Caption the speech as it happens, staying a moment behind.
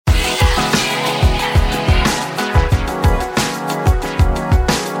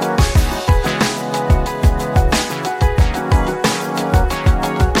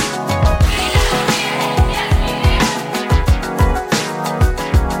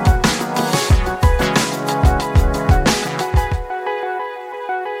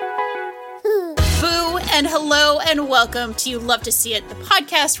and welcome to You Love to See It, the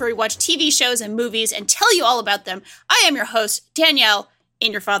podcast where we watch TV shows and movies and tell you all about them. I am your host, Danielle.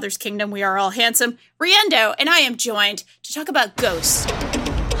 In your father's kingdom, we are all handsome. Riendo, and I am joined to talk about Ghost.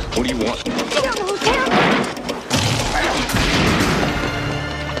 What do you want?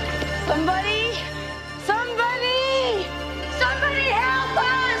 Somebody help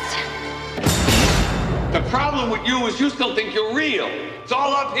us! The problem with you is you still think you're real. It's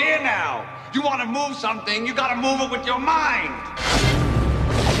all up here now. You want to move something, you got to move it with your mind.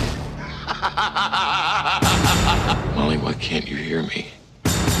 Molly, why can't you hear me?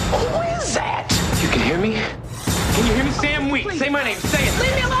 Who is that? You can hear me? Can you hear me? Sam Wheat. Say my name. Say it.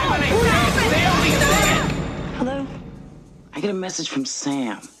 Leave me alone! Say my name. Say it. Sam Wheat. Say it. Hello? I get a message from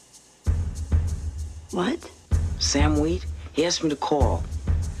Sam. What? Sam Wheat? He asked me to call.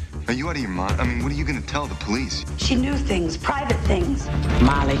 Are you out of your mind? I mean, what are you going to tell the police? She knew things, private things.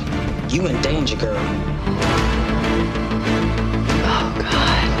 Molly, you in danger, girl. Oh,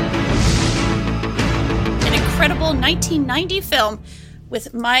 God. An incredible 1990 film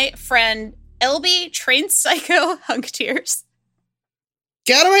with my friend Elby Train Psycho Hunk Tears.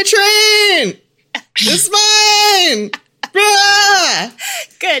 Get out of my train! It's mine!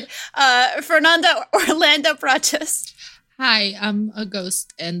 Good. Fernando Orlando Prates. Hi, I'm a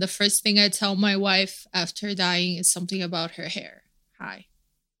ghost, and the first thing I tell my wife after dying is something about her hair. Hi.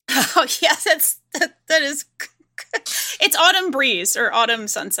 Oh, yes, that is... It's autumn breeze or autumn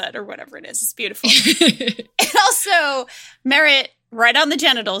sunset or whatever it is. It's beautiful. And also, Merritt, right on the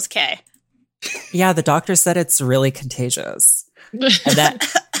genitals, Kay. Yeah, the doctor said it's really contagious. And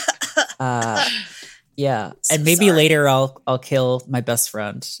that, yeah. So and maybe sorry. later I'll kill my best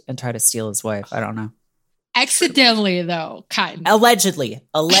friend and try to steal his wife. I don't know. Accidentally, though, kind of. Allegedly.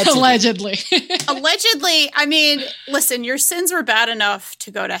 Allegedly. Allegedly, I mean, listen, your sins were bad enough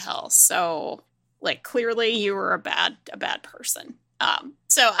to go to hell. So, like, clearly you were a bad person.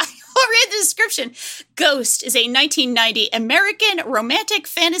 So I will read the description. Ghost is a 1990 American romantic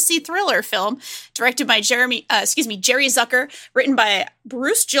fantasy thriller film directed by Jerry Zucker, written by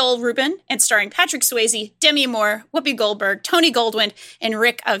Bruce Joel Rubin, and starring Patrick Swayze, Demi Moore, Whoopi Goldberg, Tony Goldwyn, and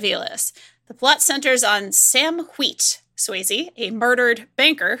Rick Aviles. The plot centers on Sam Wheat, Swayze, a murdered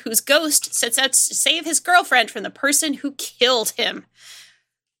banker whose ghost sets out to save his girlfriend from the person who killed him.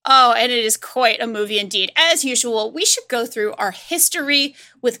 Oh, and it is quite a movie indeed. As usual, we should go through our history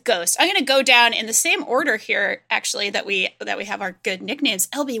with Ghost. I'm going to go down in the same order here, actually, that we have our good nicknames.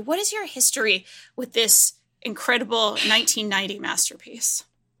 LB, what is your history with this incredible 1990 masterpiece?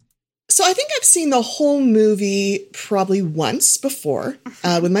 So I think I've seen the whole movie probably once before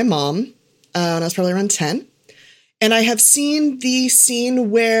with my mom when I was probably around 10. And I have seen the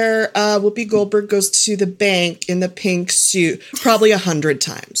scene where Whoopi Goldberg goes to the bank in the pink suit probably 100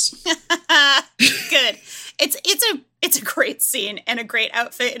 times. Good. It's a great scene and a great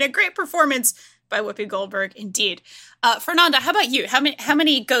outfit and a great performance by Whoopi Goldberg, indeed. Fernanda, how about you? How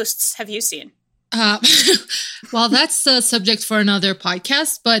many ghosts have you seen? Well, that's the subject for another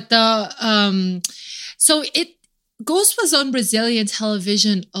podcast. But Ghost was on Brazilian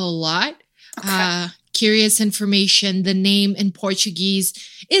television a lot. Okay. Curious information, the name in Portuguese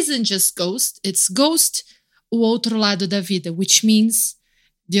isn't just ghost, it's ghost, o outro lado da vida, which means,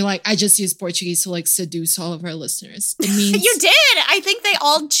 I just use Portuguese to seduce all of our listeners. It means You did! I think they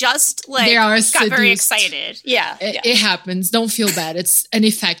all just they are got seduced. very excited. Yeah. It happens. Don't feel bad. It's an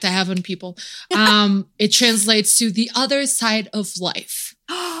effect I have on people. It translates to the other side of life.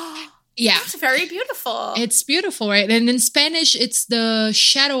 Yeah. That's very beautiful. It's beautiful, right? And in Spanish, it's the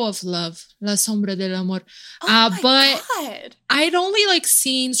shadow of love, la sombra del amor. God. I'd only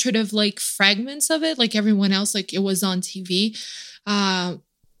seen sort of fragments of it, like everyone else, it was on TV.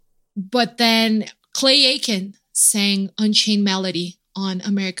 But then Clay Aiken sang Unchained Melody on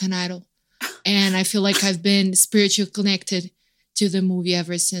American Idol. And I feel like I've been spiritually connected to the movie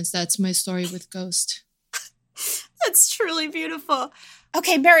ever since. That's my story with Ghost. That's truly beautiful.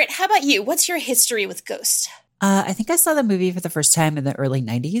 Okay, Merritt, how about you? What's your history with Ghost? I think I saw the movie for the first time in the early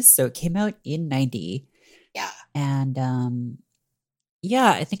 90s. So it came out in 90. Yeah. And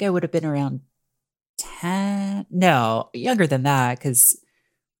I think I would have been around 10. No, younger than that. Because,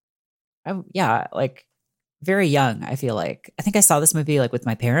 very young, I feel like. I think I saw this movie with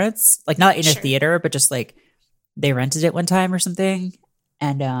my parents. Not in a theater, but just they rented it one time or something.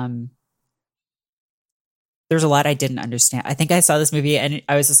 And there's a lot I didn't understand. I think I saw this movie and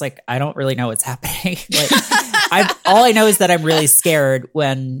I was just I don't really know what's happening. All I know is that I'm really scared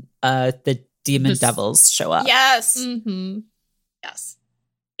when the demon devils show up. Yes. Mm-hmm. Yes.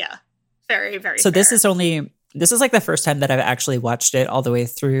 Yeah. Very, very So fair. this is the first time that I've actually watched it all the way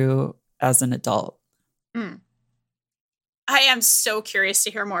through as an adult. Mm. I am so curious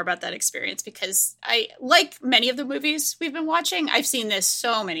to hear more about that experience because I, like many of the movies we've been watching, I've seen this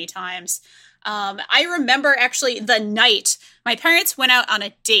so many times. I remember actually the night my parents went out on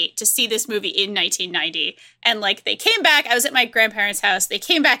a date to see this movie in 1990. And like they came back, I was at my grandparents' house. They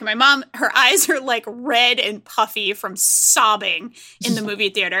came back and my mom, her eyes are like red and puffy from sobbing in the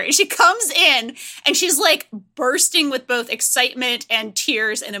movie theater. And she comes in and she's like bursting with both excitement and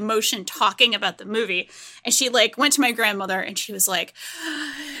tears and emotion talking about the movie. And she like went to my grandmother and she was like,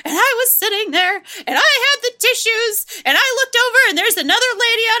 and I was sitting there and I had the tissues and I looked over and there's another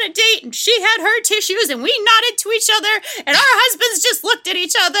lady on a date and she had her tissues and we nodded to each other and our husbands just looked at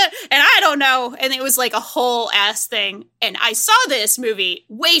each other and I don't know. And it was like a whole ass thing. And I saw this movie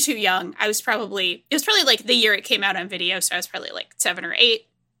way too young. It was probably like the year it came out on video. So I was probably like 7 or 8,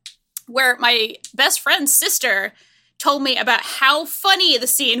 where my best friend's sister told me about how funny the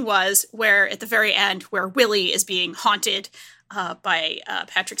scene was where at the very end where Willie is being haunted by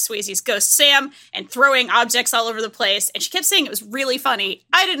Patrick Swayze's ghost Sam and throwing objects all over the place. And she kept saying it was really funny.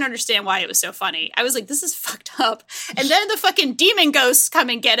 I didn't understand why it was so funny. I was like, this is fucked up. And then the fucking demon ghosts come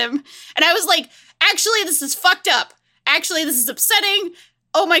and get him. And I was like, actually, this is fucked up. Actually, this is upsetting.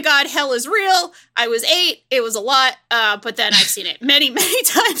 Oh my God, hell is real. I was 8. It was a lot. But then I've seen it many, many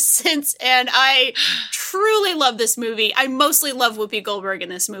times since. And I truly love this movie. I mostly love Whoopi Goldberg in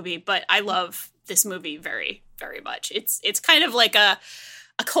this movie, but I love this movie very, very much. It's kind of like a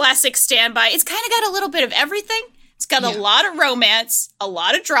classic standby. It's kind of got a little bit of everything. It's got a lot of romance, a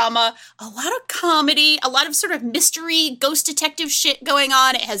lot of drama, a lot of comedy, a lot of sort of mystery, ghost detective shit going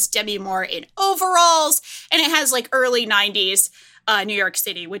on. It has Demi Moore in overalls, and it has like early 90s New York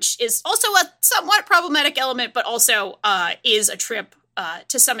City, which is also a somewhat problematic element, but also is a trip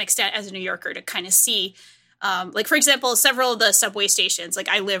to some extent as a New Yorker to kind of see. Like, for example, several of the subway stations, like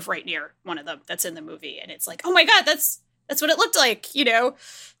I live right near one of them that's in the movie. And it's like, oh my God, that's what it looked like,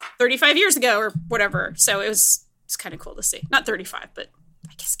 35 years ago or whatever. So it's kind of cool to see. Not 35, but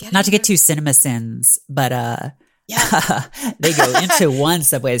I guess not to get too cinema sins, but yeah. They go into one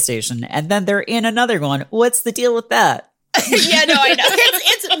subway station and then they're in another one. What's the deal with that? Yeah, no, I know.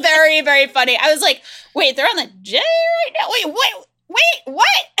 It's very, very funny. I was like, wait, they're on the J right now? Wait, what?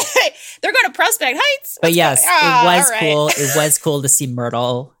 They're going to Prospect Heights? But yes, it was cool. It was cool to see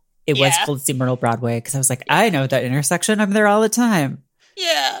Myrtle. It was cool to see Myrtle Broadway because I was like, I know that intersection. I'm there all the time.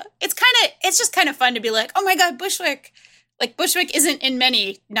 Yeah. It's just kind of fun to be like, oh my God, Bushwick. Like Bushwick isn't in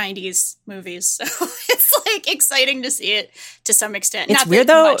many 90s movies. So it's like exciting to see it to some extent. It's weird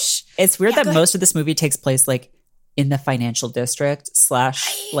though. It's weird that most of this movie takes place like in the financial district /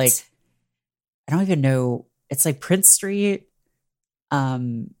 like, I don't even know. It's like Prince Street.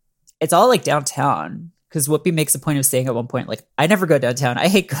 It's all like downtown because Whoopi makes a point of saying at one point, like, I never go downtown. I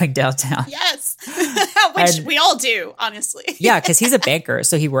hate going downtown. Yes. Which we all do, honestly. Yeah. Cause he's a banker.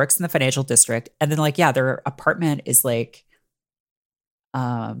 So he works in the financial district. And then like, yeah, their apartment is like,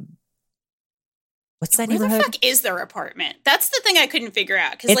 what's that neighborhood? Where the fuck is their apartment? That's the thing I couldn't figure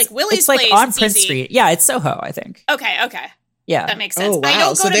out. Cause like Willie's place place on Prince Street. Yeah. It's Soho, I think. Okay. Yeah. That makes sense. Oh, wow. I don't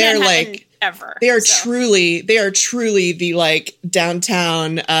go so to they're Manhattan like ever. They are truly the like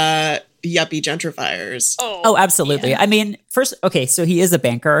downtown yuppie gentrifiers. Oh, absolutely. Yeah. I mean, first, okay, so he is a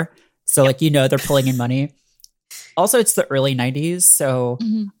banker. So like, they're pulling in money. Also, it's the early 90s. So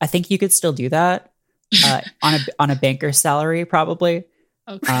I think you could still do that on a banker's salary, probably.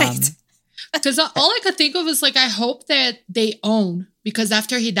 Okay. Because all I could think of is like, I hope that they own, because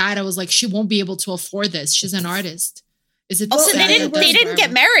after he died, I was like, she won't be able to afford this. She's an artist. Is it also they didn't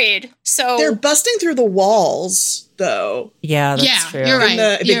get married, so they're busting through the walls, though. Yeah, that's true. You're right. In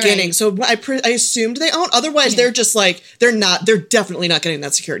the beginning, right. So I assumed they own. Otherwise, they're just like they're definitely not getting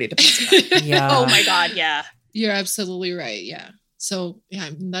that security deposit. Yeah. Oh my God. Yeah. You're absolutely right. Yeah. So yeah,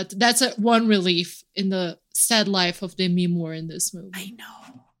 that's one relief in the sad life of Demi Moore in this movie.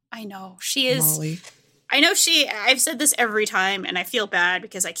 I know. She is. Molly. I've said this every time and I feel bad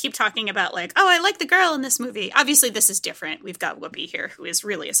because I keep talking about like, oh, I like the girl in this movie. Obviously, this is different. We've got Whoopi here, who is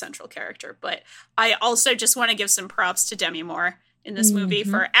really a central character. But I also just want to give some props to Demi Moore in this movie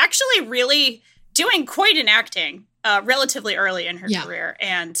for actually really doing quite an acting relatively early in her career.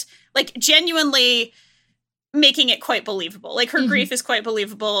 And like genuinely making it quite believable. Like her grief is quite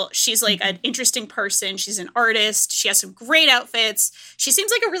believable. She's like an interesting person. She's an artist. She has some great outfits. She seems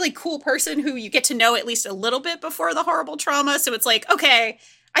like a really cool person who you get to know at least a little bit before the horrible trauma. So it's like, okay,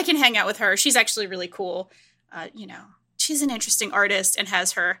 I can hang out with her. She's actually really cool. She's an interesting artist and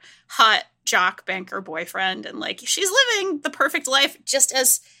has her hot jock banker boyfriend. And like, she's living the perfect life just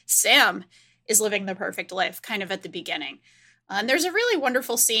as Sam is living the perfect life kind of at the beginning. And there's a really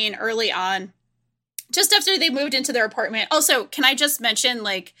wonderful scene early on just after they moved into their apartment. Also, can I just mention,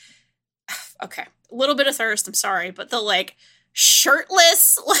 like, okay, a little bit of thirst, I'm sorry, but the, like,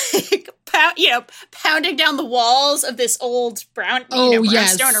 shirtless, like, pounding down the walls of this old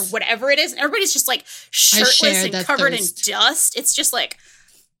brownstone or whatever it is. And everybody's just, like, shirtless and covered in dust. It's just like,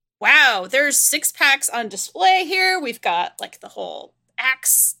 wow, there's 6-packs on display here. We've got, like, the whole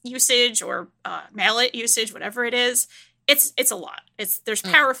axe usage or mallet usage, whatever it is. It's a lot. There's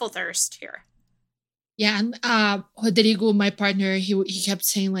powerful thirst here. Yeah, and Rodrigo, my partner, he kept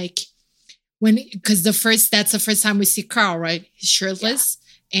saying, like, because that's the first time we see Carl, right? He's shirtless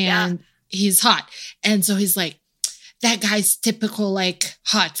and he's hot. And so he's like, that guy's typical, like,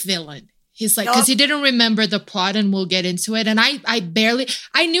 hot villain. He's like, because he didn't remember the plot, and we'll get into it. And I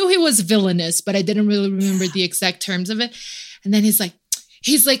knew he was villainous, but I didn't really remember the exact terms of it. And then he's like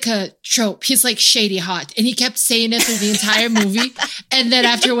a trope. He's like shady hot. And he kept saying it through the entire movie. And then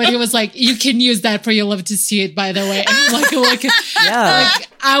afterward, he was like, you can use that for You'll Love to See It, by the way. And I'm like,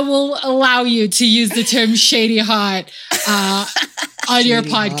 I will allow you to use the term shady hot on your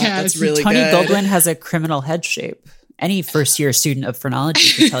podcast. That's really Tony good. Goldwyn has a criminal head shape. Any first-year student of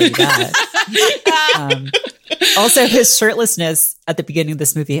phrenology can tell you that. Also, his shirtlessness at the beginning of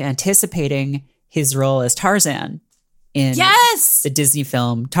this movie, anticipating his role as Tarzan in the Disney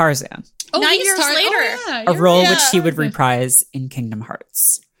film Tarzan. 9 years later. A role which he would reprise in Kingdom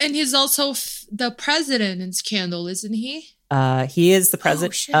Hearts. And he's also the president in Scandal, isn't he? He is the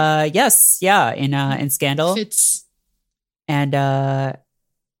president. In Scandal. And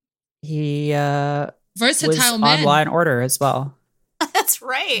he versatile was man. on Law and Order as well. That's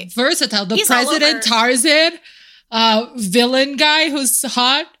right. Versatile. The president, Tarzan, villain guy who's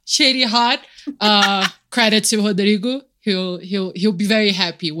hot, shady hot. Credit to Rodrigo. He'll be very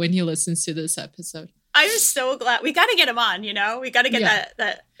happy when he listens to this episode. I'm so glad. We got to get him on, you know? We got to get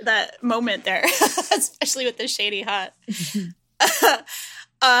that moment there, especially with the shady hot.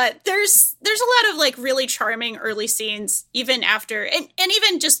 There's a lot of, like, really charming early scenes, even after, and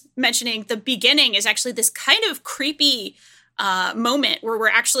even just mentioning the beginning is actually this kind of creepy moment where we're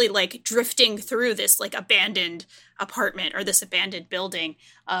actually, like, drifting through this, like, abandoned apartment or this abandoned building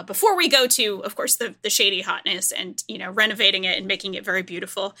before we go to, of course, the shady hotness and, you know, renovating it and making it very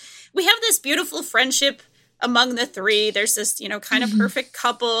beautiful. We have this beautiful friendship among the three. There's this, you know, kind of perfect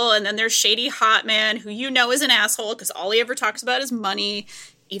couple, and then there's shady hot man who, you know, is an asshole because all he ever talks about is money,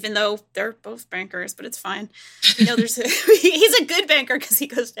 even though they're both bankers, but it's fine. You know, he's a good banker because he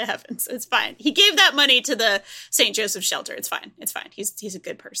goes to heaven, so it's fine. He gave that money to the St. Joseph shelter. It's fine. It's fine. He's a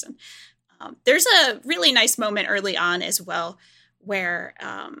good person. There's a really nice moment early on as well where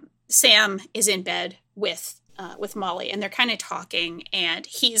Sam is in bed with Molly, and they're kind of talking, and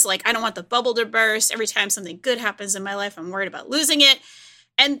he's like, I don't want the bubble to burst. Every time something good happens in my life, I'm worried about losing it.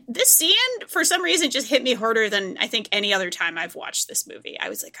 And this scene, for some reason, just hit me harder than I think any other time I've watched this movie. I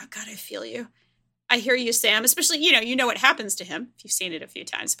was like, oh God, I feel you. I hear you, Sam. Especially, you know what happens to him if you've seen it a few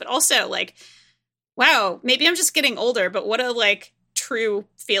times. But also, like, wow, maybe I'm just getting older, but what a, like, true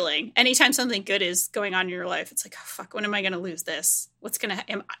feeling. Anytime something good is going on in your life, it's like, oh, fuck, when am I going to lose this? What's going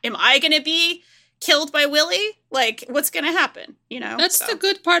to am I going to be killed by Willie? Like, what's going to happen? You know? That's the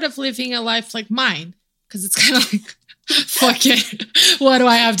good part of living a life like mine. Because it's kind of like, fuck it. What do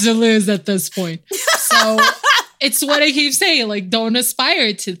I have to lose at this point? So it's what I keep saying. Like, don't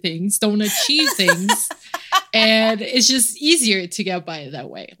aspire to things. Don't achieve things. And it's just easier to get by that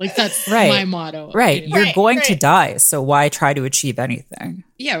way. Like, that's my motto. Right. You're going to die. So why try to achieve anything?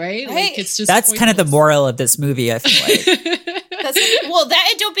 Yeah, right? Like, it's just that's kind of the moral of this movie, I feel like.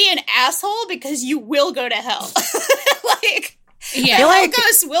 Don't be an asshole because you will go to hell. Like, yeah, the Holy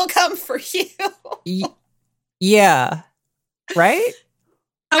Ghost will come for you. Yeah. Right?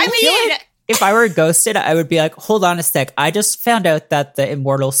 I mean, like if I were ghosted, I would be like, hold on a sec. I just found out that the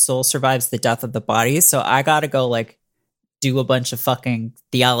immortal soul survives the death of the body. So I got to go, like, do a bunch of fucking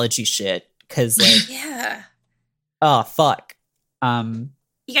theology shit. Cause, like, yeah. Oh, fuck. You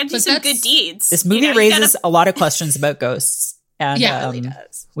got to do some good deeds. This movie raises a lot of questions about ghosts. And it really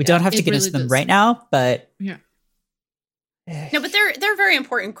does. We don't have to get into them right now, but yeah. No, but they're very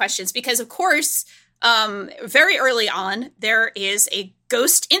important questions because, of course, very early on, there is a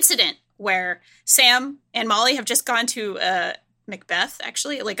ghost incident where Sam and Molly have just gone to Macbeth,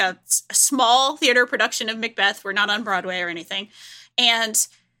 actually, like a small theater production of Macbeth. We're not on Broadway or anything. And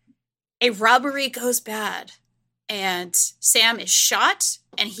a robbery goes bad. And Sam is shot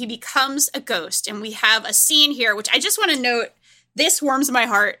and he becomes a ghost. And we have a scene here, which I just want to note, this warms my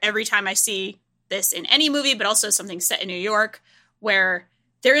heart every time I see this in any movie, but also something set in New York, where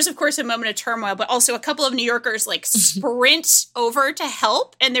there is, of course, a moment of turmoil, but also a couple of New Yorkers like sprint over to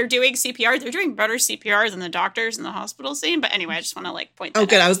help, and they're doing CPR. They're doing better CPR than the doctors in the hospital scene. But anyway, I just want to like point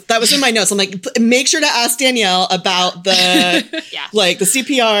that out. That was in my notes. I'm like, make sure to ask Danielle about the like the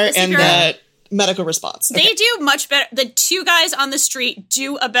CPR and the medical response. Okay. They do much better. The two guys on the street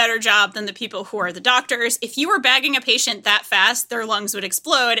do a better job than the people who are the doctors. If you were bagging a patient that fast, their lungs would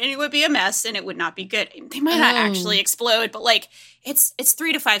explode and it would be a mess and it would not be good. They might not actually explode, but like it's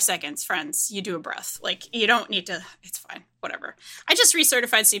 3 to 5 seconds, friends. You do a breath. Like you don't need to. It's fine. Whatever. I just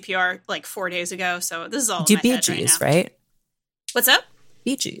recertified CPR like 4 days ago, so this is all in my head right now. Right? What's up?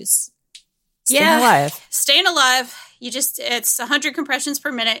 Bee Gees. Staying alive. Staying alive. It's 100 compressions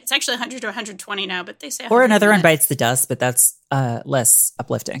per minute. It's actually 100 to 120 now, but they say or another one bites the dust, but that's less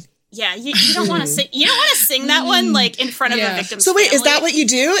uplifting. Yeah, you don't want to sing. You don't want to sing that one like in front of a victim's So wait, family. is that what you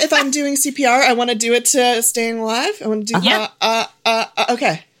do? If I'm doing CPR, I want to do it to staying alive. I want to do.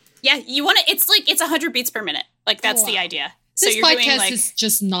 Okay. Yeah, you want to. It's 100 beats per minute. Like that's the idea. So This you're podcast doing like is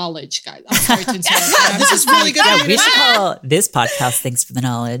just knowledge, guys. I'm sorry to interrupt. This is really good. Yeah, we should call this podcast "Thanks for the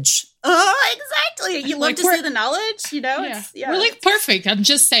Knowledge." oh, exactly. You love Like, to see the knowledge, you know. We're like perfect. I'm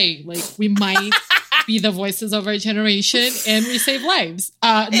just saying, like we might be the voices of our generation, and we save lives.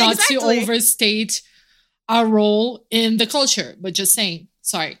 Not to Exactly. overstate our role in the culture, but just saying.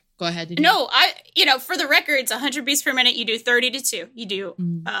 Sorry, go ahead. Danielle. No, for the records, 100 beats per minute, you do 30 to 2. You do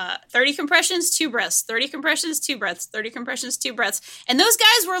 30 compressions, 2 breaths, 30 compressions, 2 breaths, 30 compressions, 2 breaths. And those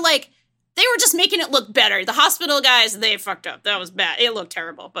guys were like, they were just making it look better. The hospital guys, they fucked up. That was bad. It looked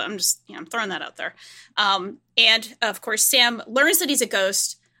terrible, but I'm just, I'm throwing that out there. And of course, Sam learns that he's a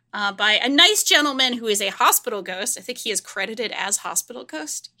ghost by a nice gentleman who is a hospital ghost. I think he is credited as hospital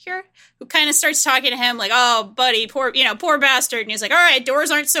ghost here, who kind of starts talking to him like, oh, buddy, poor bastard. And he's like, all right,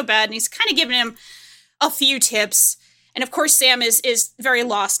 doors aren't so bad. And he's kind of giving him a few tips. And of course, Sam is very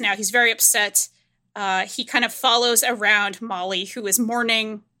lost now. He's very upset. He kind of follows around Molly, who is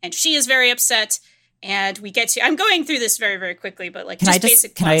mourning, and she is very upset. And we get to, I'm going through this very, very quickly, but like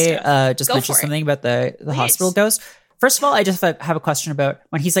basic plot stuff. Can I just Go mention for it. something about the hospital ghost? First of all, I just have a question about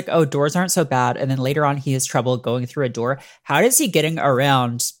when he's like, oh, doors aren't so bad. And then later on, he has trouble going through a door. How is he getting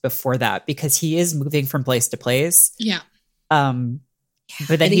around before that? Because he is moving from place to place. Yeah.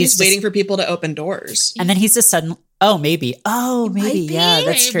 But then he's waiting for people to open doors. And then he's just suddenly, maybe. Yeah,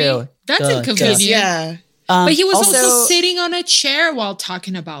 that's true. That's inconvenient. Yeah. But he was also sitting on a chair while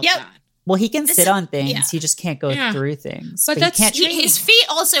talking about that. Well, he can sit on things. He just can't go through things. But that's he can't. His feet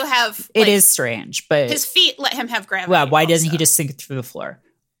also have. It is strange, but his feet let him have gravity. Well, why also. doesn't he just sink through the floor?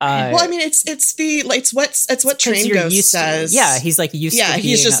 Well, I mean, it's what Train Ghost says. Yeah, he's like used. Yeah, to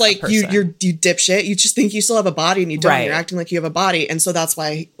he's just like you dipshit. You just think you still have a body, and you don't. Right. You're acting like you have a body, and so that's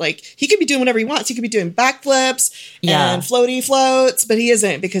why like he could be doing whatever he wants. He could be doing backflips and floaty floats, but he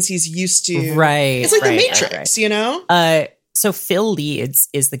isn't because he's used to. Right. It's like the Matrix, you know. So Phil Leeds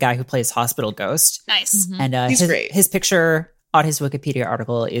is the guy who plays Hospital Ghost. Nice. And he's great. His picture on his Wikipedia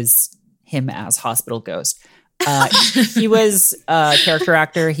article is him as Hospital Ghost. He was a character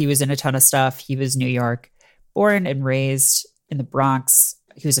actor. He was in a ton of stuff. He was New York, born and raised in the Bronx.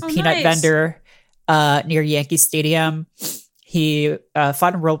 He was a peanut vendor near Yankee Stadium. He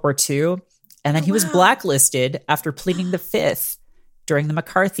fought in World War II. And then he was blacklisted after pleading the Fifth during the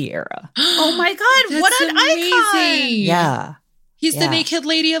McCarthy era. Oh my God, what an icon. Yeah. He's the naked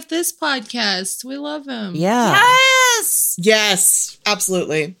lady of this podcast. We love him. Yeah. Yes,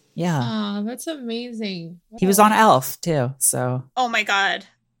 absolutely. Yeah. Oh, that's amazing. He was on Elf too. So. Oh my God.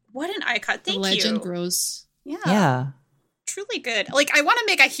 What an icon. Thank you. The legend grows. Yeah. Truly good. Like, I want to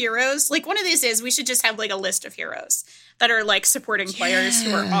make a heroes. Like, one of these days, we should just have like a list of heroes that are like supporting players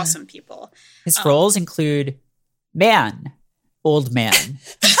who are awesome people. His roles include man, old man,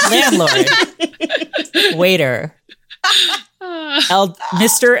 landlord, waiter,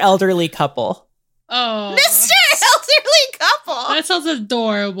 Mr. Elderly couple. Oh, Mr. Elderly couple. That sounds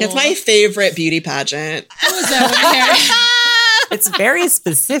adorable. It's my favorite beauty pageant. What was that It's very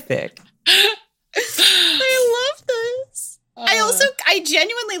specific. I love this. I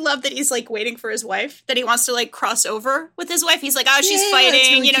genuinely love that he's like waiting for his wife, that he wants to like cross over with his wife. He's like, oh, she's fighting,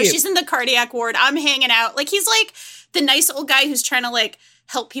 really you know, cute. she's in the cardiac ward. I'm hanging out. Like, he's like the nice old guy who's trying to like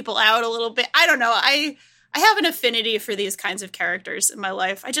help people out a little bit. I don't know. I have an affinity for these kinds of characters in my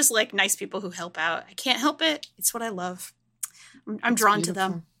life. I just like nice people who help out. I can't help it. It's what I love. I'm drawn to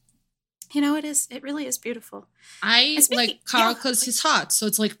them. You know, it is. It really is beautiful. I like Carl because he's hot. So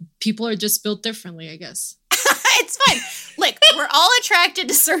it's like people are just built differently, I guess. It's fine. Like, we're all attracted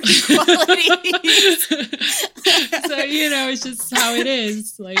to certain qualities. So, you know, it's just how it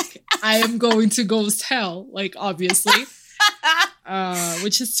is. Like, I am going to ghost hell, like, obviously.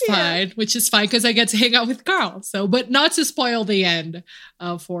 which is fine. Which is fine because I get to hang out with Carl. So, but not to spoil the end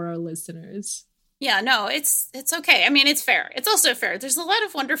for our listeners. Yeah, no, it's okay. I mean, it's fair. It's also fair. There's a lot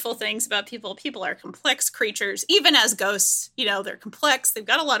of wonderful things about people. People are complex creatures, even as ghosts. You know, they're complex. They've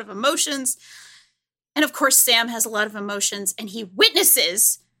got a lot of emotions. And of course, Sam has a lot of emotions, and he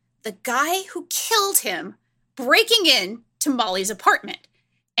witnesses the guy who killed him breaking in to Molly's apartment.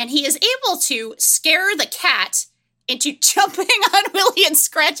 And he is able to scare the cat into jumping on Willie and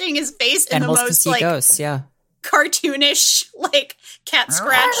scratching his face in the most like ghosts, cartoonish like cat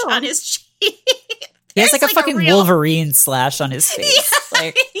scratch on his cheek. He has like a fucking Wolverine slash on his face.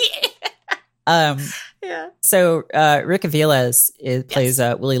 So Rick Aviles plays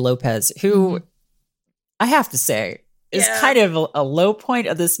Willie Lopez, who I have to say is kind of a low point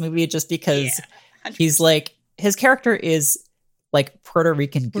of this movie, just because he's like, his character is like Puerto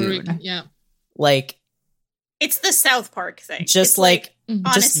Rican goon. Like, it's the South Park thing. Just it's like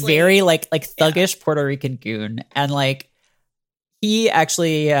just very like thuggish Puerto Rican goon. And like, he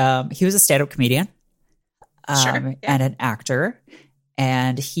actually, he was a stand-up comedian and an actor.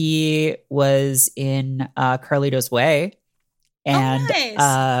 And he was in Carlito's Way and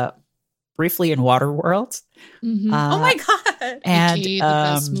briefly in Waterworld. Oh my God. And the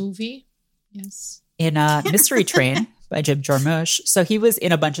best movie. Yes. In Mystery Train by Jim Jarmusch. So he was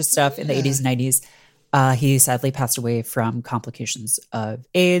in a bunch of stuff in the 80s and 90s. He sadly passed away from complications of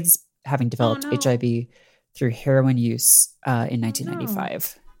AIDS, having developed HIV through heroin use in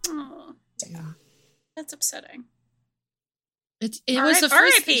 1995. Oh, yeah. That's upsetting. It was the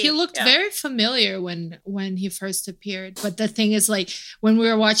first. He looked very familiar when he first appeared. But the thing is, like, when we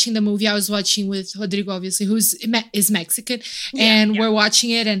were watching the movie, I was watching with Rodrigo, obviously, is Mexican, and we're watching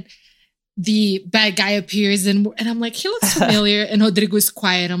it, and the bad guy appears, and I'm like, he looks familiar, and Rodrigo is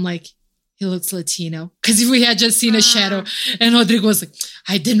quiet. I'm like, he looks Latino, because we had just seen a shadow, and Rodrigo was like,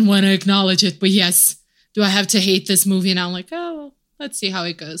 I didn't want to acknowledge it, but yes, do I have to hate this movie? And I'm like, oh, let's see how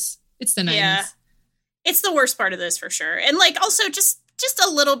it goes. It's the 90s. Yeah. It's the worst part of this for sure. And like also just a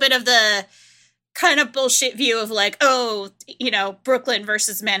little bit of the kind of bullshit view of like, oh, you know, Brooklyn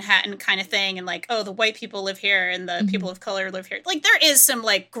versus Manhattan kind of thing. And like, oh, the white people live here and the people of color live here. Like there is some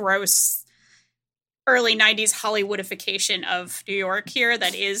like gross early 90s Hollywoodification of New York here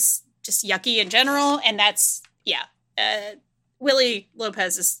that is just yucky in general. And that's, Willie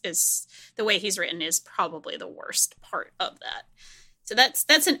Lopez is the way he's written is probably the worst part of that. So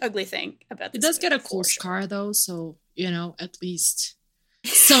that's an ugly thing about this. It does get a cool scar though, so you know, at least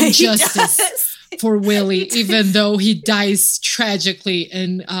some justice for Willie, even though he dies tragically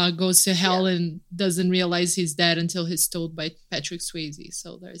and goes to hell and doesn't realize he's dead until he's told by Patrick Swayze.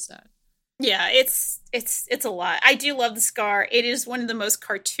 So there's that. Yeah, it's a lot. I do love the scar. It is one of the most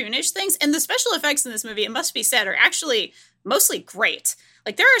cartoonish things, and the special effects in this movie, it must be said, are actually mostly great.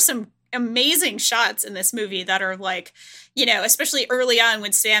 Like there are some amazing shots in this movie that are like, you know, especially early on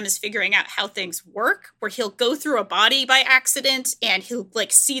when Sam is figuring out how things work, where he'll go through a body by accident and he'll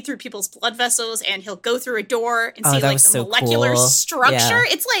like see through people's blood vessels and he'll go through a door and see like the molecular structure.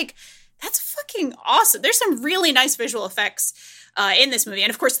 Yeah. It's like, that's fucking awesome. There's some really nice visual effects in this movie. And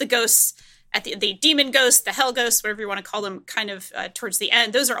of course the ghosts at the demon ghosts, the hell ghosts, whatever you want to call them, kind of towards the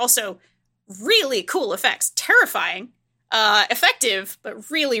end, those are also really cool effects. Terrifying. Effective, but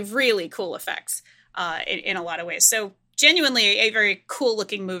really, really cool effects in a lot of ways. So genuinely a very cool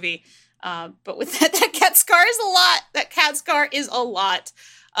looking movie. But with that cat scar is a lot. That cat scar is a lot.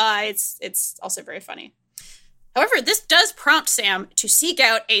 It's also very funny. However, this does prompt Sam to seek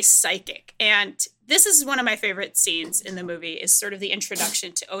out a psychic. And this is one of my favorite scenes in the movie, is sort of the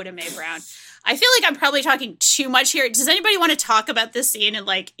introduction to Oda Mae Brown. I feel like I'm probably talking too much here. Does anybody want to talk about this scene and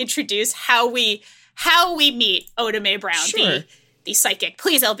like introduce how we meet Oda Mae Brown, the psychic?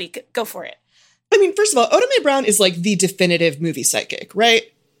 Please, LB, go for it. I mean, first of all, Oda Mae Brown is like the definitive movie psychic, right?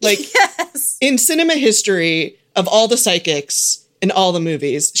 Like in cinema history of all the psychics in all the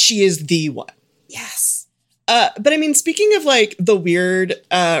movies, she is the one. Yes. But I mean, speaking of like the weird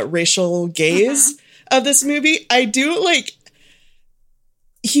racial gaze of this movie, I do like,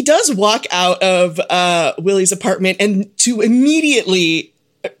 he does walk out of Willie's apartment and to immediately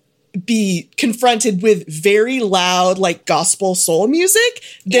be confronted with very loud, like gospel soul music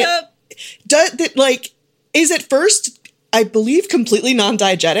that like is at first, I believe, completely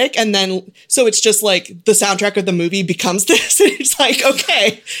non-diegetic, and then so it's just like the soundtrack of the movie becomes this, and it's like,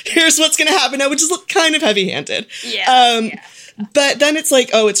 okay, here's what's gonna happen now, which is kind of heavy-handed. But then it's like,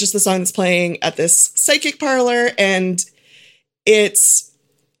 oh, it's just the song that's playing at this psychic parlor, and it's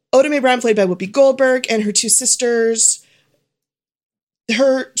Oda Mae Brown, played by Whoopi Goldberg, and her two sisters.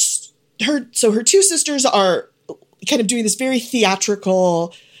 Her two sisters are kind of doing this very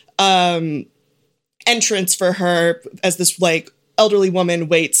theatrical entrance for her as this like elderly woman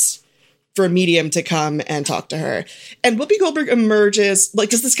waits for a medium to come and talk to her. And Whoopi Goldberg emerges, like,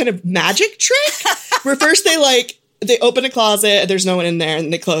 does this kind of magic trick where first they open a closet and there's no one in there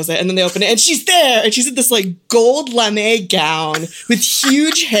and they close it and then they open it and she's there and she's in this like gold lame gown with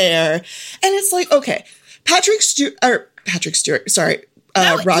huge hair. And it's like, okay, Patrick Stewart, sorry.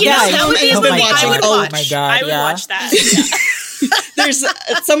 Rob. That would be a movie watching. I would Oh watch. my God, I would yeah. watch that. Yeah. There's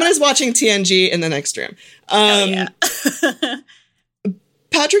someone is watching TNG in the next room.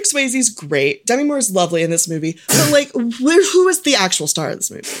 Patrick Swayze's great. Demi Moore is lovely in this movie. But like, who is the actual star of this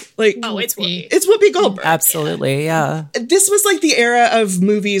movie? Like, It's Whoopi. It's Whoopi Goldberg. Absolutely, yeah. This was like the era of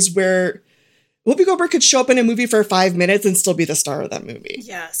movies where Whoopi Goldberg could show up in a movie for 5 minutes and still be the star of that movie.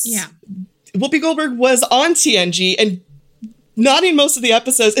 Yes. Yeah. Whoopi Goldberg was on TNG and not in most of the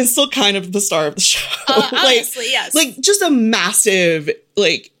episodes and still kind of the star of the show. Honestly, yes. Like just a massive,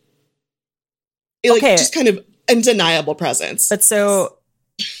 Okay. just kind of undeniable presence. But so,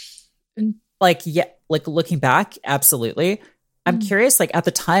 like, yeah, like looking back, absolutely. I'm curious, like at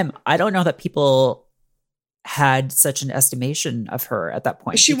the time, I don't know that people had such an estimation of her at that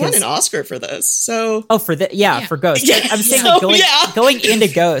point. She won an Oscar for this. So for Ghost. Yeah. I'm saying So, like going into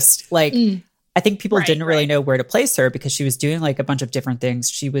Ghost, like I think people Right, didn't really right. know where to place her because she was doing like a bunch of different things.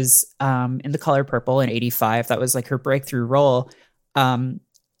 She was in The Color Purple in '85. That was like her breakthrough role. And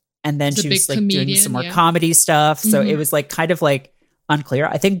then She's a she was big like doing comedian, some more yeah. comedy stuff. So it was like kind of like unclear.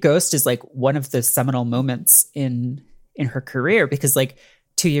 I think Ghost is like one of the seminal moments in her career because like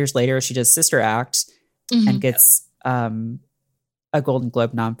 2 years later she does Sister Act and gets a Golden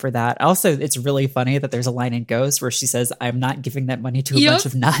Globe nom for that. Also, it's really funny that there's a line in Ghost where she says, "I'm not giving that money to a bunch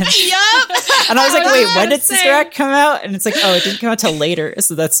of nuns." Yup. And I was like, wait, when did Same. Sister Act come out? And it's like, oh, it didn't come out till later.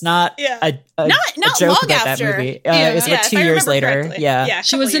 So that's not a Not joke long about after. that movie. Yeah. It was Yeah, like if 2 I years remember later. correctly. Yeah.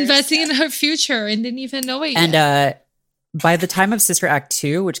 She was investing in her future and didn't even know it And yet. by the time of Sister Act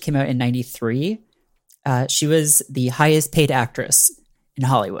 2, which came out in 93, she was the highest paid actress in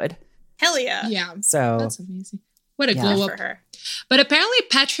Hollywood. Hell yeah. Yeah. So That's amazing. What a Yeah. glow For up. her. But apparently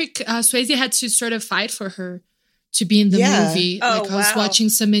Patrick Swayze had to sort of fight for her to be in the Yeah. movie. Oh, Like I was wow. watching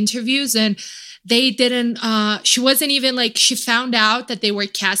some interviews and they didn't, she wasn't even like, she found out that they were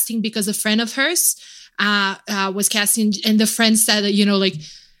casting because a friend of hers was casting and the friend said that, you know, like,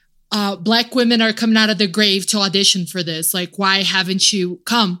 Black women are coming out of the grave to audition for this. Like, why haven't you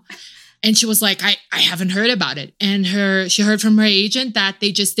come? And she was like, I haven't heard about it. And she heard from her agent that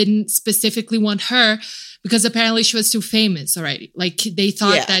they just didn't specifically want her because apparently she was too famous already. Like they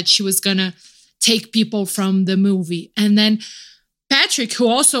thought that she was gonna take people from the movie. And then Patrick, who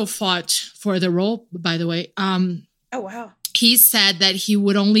also fought for the role, by the way, Oh, wow. he said that he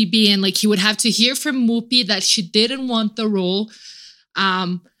would only be in, like he would have to hear from Whoopi that she didn't want the role.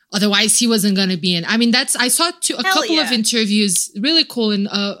 Otherwise, he wasn't going to be in. I mean, I saw a couple of interviews, really cool,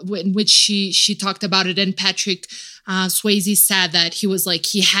 in which she talked about it. And Patrick Swayze said that he was like,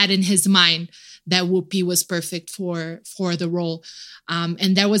 he had in his mind that Whoopi was perfect for the role.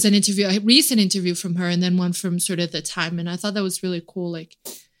 And there was a recent interview from her and then one from sort of the time. And I thought that was really cool. Like,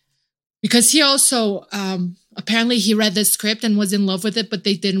 because he also, apparently he read the script and was in love with it, but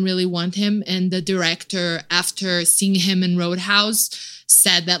they didn't really want him. And the director, after seeing him in Roadhouse,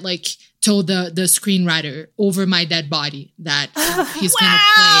 said that like, told the screenwriter over my dead body that he's going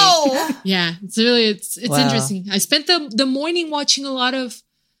to play. Yeah, it's interesting. I spent the morning watching a lot of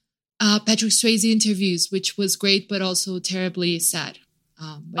Patrick Swayze interviews, which was great, but also terribly sad.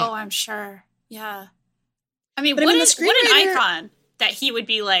 I'm sure. Yeah. I mean, But what the an screenwriter- icon that he would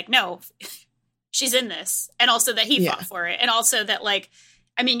be like, no, she's in this. And also that he fought for it. And also that, like,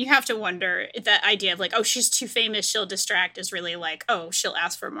 I mean, you have to wonder that idea of like, oh, she's too famous, she'll distract is really like, oh, she'll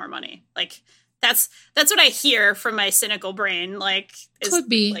ask for more money. Like, that's what I hear from my cynical brain. Like, could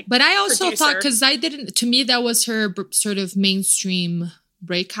be. like, but I also thought, producer. because to me, that was her sort of mainstream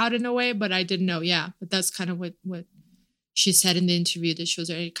breakout in a way, but I didn't know. Yeah. But that's kind of what she said in the interview, that she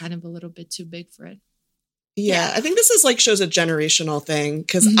was already kind of a little bit too big for it. Yeah, I think this is like shows a generational thing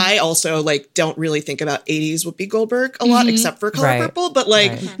because I also like don't really think about 80s Whoopi Goldberg a lot except for Color Right. Purple, but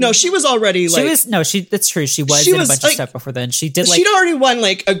like no, she was already like that's true. She was She in a was, bunch like- of stuff before then. She did like she'd already won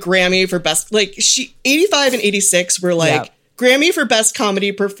like a Grammy for best 85 and 86 were like Yeah. Grammy for best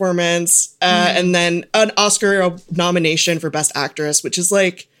comedy performance and then an Oscar nomination for best actress, which is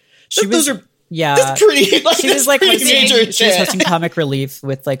like those are that's pretty like, she was like pretty hosting, major she was shit. hosting Comic Relief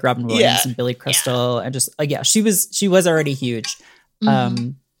with like Robin Williams Yeah. and Billy Crystal and just she was already huge.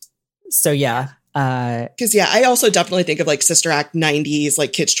 So yeah, Because I also definitely think of like Sister Act 90s,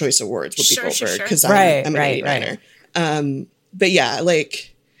 like Kids' Choice Awards would be Goldberg because I'm an 89er. But yeah,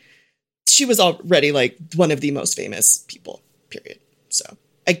 like she was already like one of the most famous people, period. So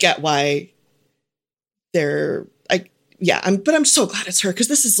I get why I'm so glad it's her because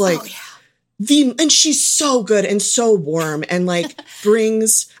this is like and she's so good and so warm and like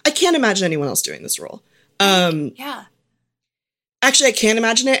I can't imagine anyone else doing this role. Actually, I can't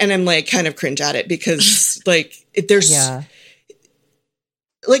imagine it, and I'm like kind of cringe at it because like there's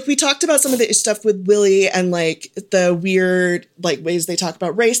like we talked about some of the stuff with Willie and like the weird like ways they talk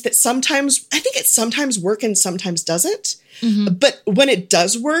about race that sometimes I think it sometimes work and sometimes doesn't. Mm-hmm. But when it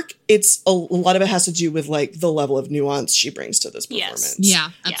does work, it's a lot of it has to do with like the level of nuance she brings to this performance. Yeah.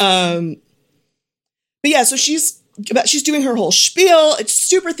 Absolutely. But yeah, so she's doing her whole spiel. It's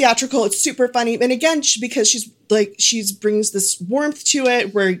super theatrical. It's super funny. And again, because she brings this warmth to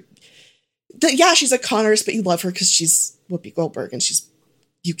it where, she's a con artist, but you love her because she's Whoopi Goldberg and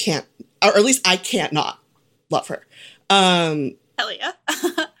you can't, or at least I can't not love her. Hell yeah.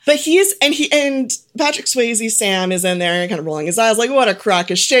 But and Patrick Swayze, Sam, is in there kind of rolling his eyes like, what a crock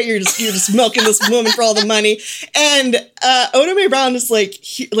of shit. You're just milking this woman for all the money. And Oda Mae Brown is like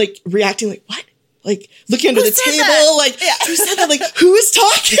reacting like, what? Like looking under the table, that? Like who said that? Like who is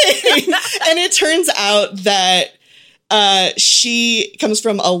talking? And it turns out that she comes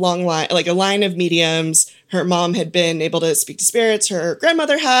from a long line, like a line of mediums. Her mom had been able to speak to spirits. Her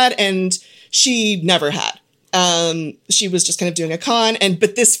grandmother had, and she never had. She was just kind of doing a con.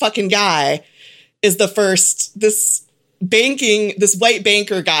 But this fucking guy is the first. This white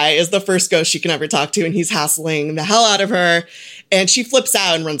banker guy is the first ghost she can ever talk to, and he's hassling the hell out of her. And she flips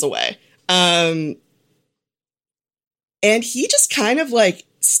out and runs away. And he just kind of like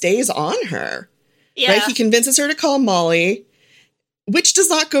stays on her. Yeah. Right? He convinces her to call Molly, which does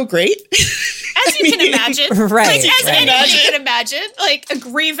not go great. As you can imagine. Right. Like, as anybody can imagine. Like a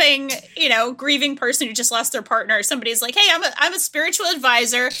grieving person who just lost their partner. Somebody's like, hey, I'm a spiritual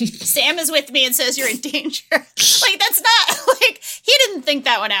advisor. Sam is with me and says you're in danger. Like, that's not, like, he didn't think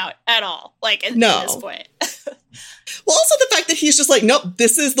that one out at all. Like, at this point. Well, also the fact that he's just like, nope,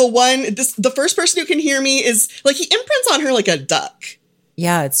 this is the one, the first person who can hear me is, like, he imprints on her like a duck.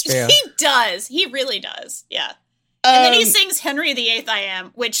 Yeah, it's true. He does. He really does. Yeah. And then he sings Henry VIII I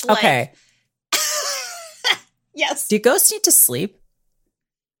Am, which, like... Okay. Yes. Do ghosts need to sleep?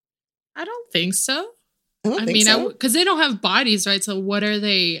 I don't think so. I mean, because they don't have bodies, right? So what are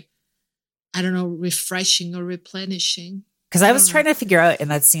they, I don't know, refreshing or replenishing? Because I was trying to figure out in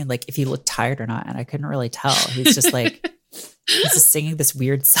that scene, like, if he looked tired or not, and I couldn't really tell. He's just like, he's just singing this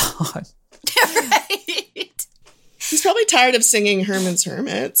weird song. Right. He's probably tired of singing Herman's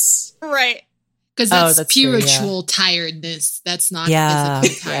Hermits. Right. Because that's spiritual tiredness. That's not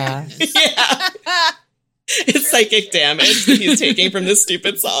physical tiredness. Yeah. It's psychic damage that he's taking from this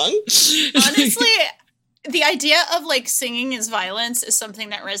stupid song. Honestly, the idea of, like, singing is violence is something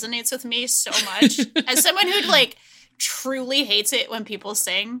that resonates with me so much. As someone who, like, truly hates it when people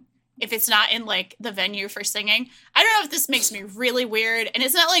sing, if it's not in, like, the venue for singing. I don't know if this makes me really weird. And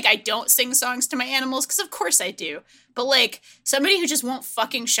it's not like I don't sing songs to my animals, because of course I do. But, like, somebody who just won't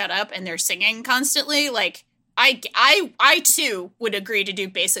fucking shut up and they're singing constantly, like, I too would agree to do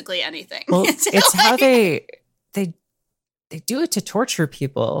basically anything. Well, it's how they do it to torture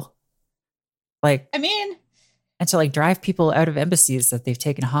people. Like, I mean, and to, like, drive people out of embassies that they've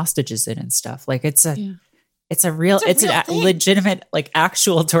taken hostages in and stuff. Like, it's a legitimate, like,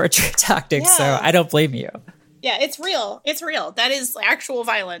 actual torture tactic. Yeah. So I don't blame you. Yeah, it's real. It's real. That is actual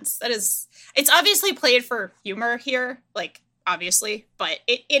violence. It's obviously played for humor here, like, obviously, but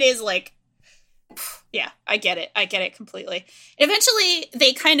it is like, yeah, I get it. I get it completely. Eventually,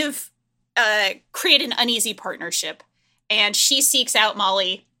 they kind of create an uneasy partnership, and she seeks out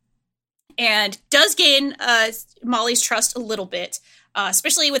Molly and does gain Molly's trust a little bit,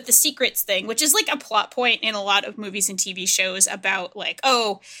 especially with the secrets thing, which is like a plot point in a lot of movies and TV shows about, like,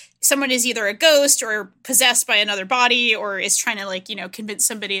 oh, someone is either a ghost or possessed by another body or is trying to, like, convince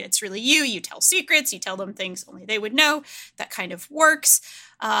somebody it's really you. You tell secrets, you tell them things only they would know. That kind of works.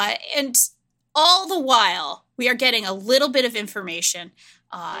 And all the while, we are getting a little bit of information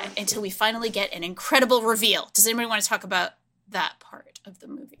until we finally get an incredible reveal. Does anybody want to talk about that part of the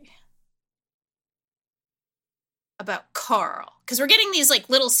movie? About Carl, because we're getting these, like,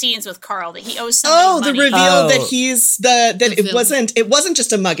 little scenes with Carl that he owes somebody money. The reveal that he's it wasn't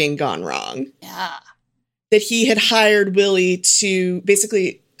just a mugging gone wrong. Yeah, that he had hired Willie to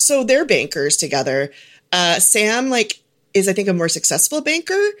basically, so they're bankers together. Sam, like, is, I think, a more successful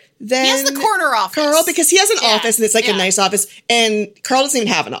banker than He has the corner office. Carl, because he has an office and it's like Yeah. a nice office. And Carl doesn't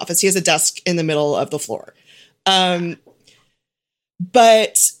even have an office. He has a desk in the middle of the floor.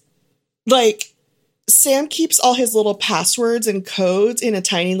 But like Sam keeps all his little passwords and codes in a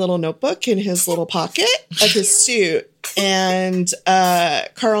tiny little notebook in his little pocket of his suit. And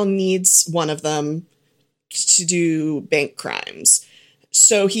Carl needs one of them to do bank crimes.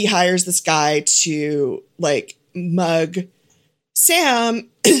 So he hires this guy to like mug Sam,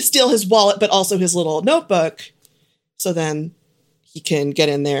 steal his wallet, but also his little notebook. So then he can get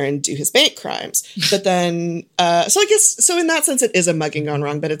in there and do his bank crimes. But then, so I guess, so in that sense, it is a mugging gone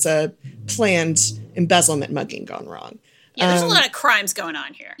wrong, but it's a planned embezzlement mugging gone wrong. Yeah, there's a lot of crimes going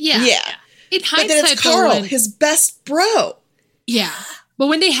on here. Yeah. Yeah. In But then hindsight, it's Carl, though, his best bro. yeah. But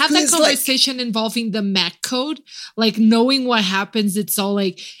when they have that Who's, like- conversation involving the MAC code, like knowing what happens, it's all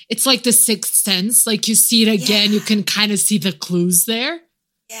like, it's like the Sixth Sense. Like you see it again, you can kind of see the clues there.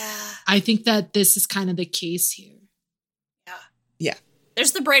 Yeah. I think that this is kind of the case here. Yeah.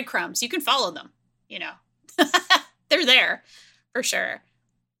 There's the breadcrumbs. You can follow them, you know. They're there for sure.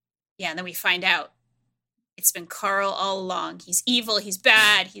 Yeah, and then we find out it's been Carl all along. He's evil, he's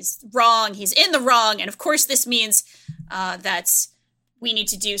bad, he's wrong, he's in the wrong. And of course, this means that we need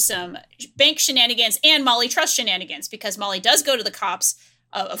to do some bank shenanigans and Molly Trust shenanigans, because Molly does go to the cops.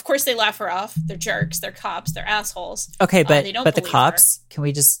 Of course, they laugh her off. They're jerks. They're cops. They're assholes. Okay, they don't but the believe cops, can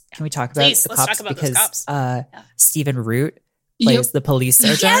we talk about Please, the let's cops? talk about those Because cops. Stephen Root plays the police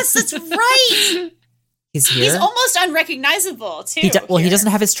sergeant. Yes, that's right. He's here. He's almost unrecognizable too. He here.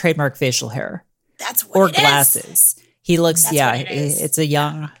 doesn't have his trademark facial hair That's what or it is. glasses. He looks, That's yeah, what it is. it's a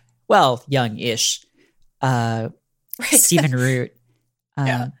young-ish Stephen Root.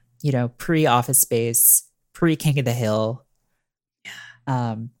 You know, pre-Office Space, pre-King of the Hill.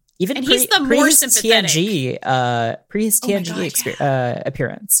 Even And pre, he's the pre more his sympathetic. TNG, pre his Oh my TNG God,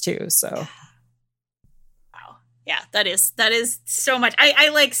 appearance too. So Wow. Yeah, that is so much. I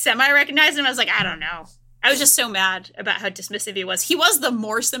like semi-recognized him. I was like, I don't know. I was just so mad about how dismissive he was. He was the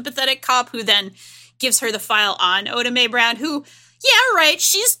more sympathetic cop who then gives her the file on Oda Mae Brown, who, yeah, right,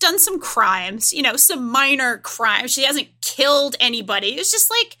 she's done some crimes, you know, some minor crimes. She hasn't killed anybody. It's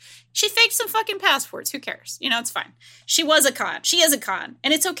just like, she faked some fucking passports. Who cares? You know, it's fine. She was a con. She is a con.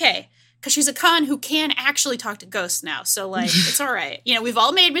 And it's okay. Because she's a con who can actually talk to ghosts now. So, like, it's all right. You know, we've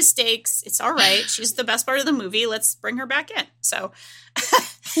all made mistakes. It's all right. She's the best part of the movie. Let's bring her back in. So,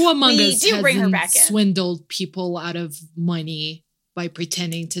 Who among we us do bring her hasn't back in. swindled people out of money by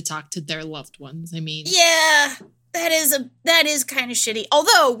pretending to talk to their loved ones? I mean, Yeah, that is kind of shitty.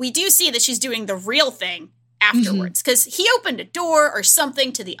 Although we do see that she's doing the real thing afterwards, because he opened a door or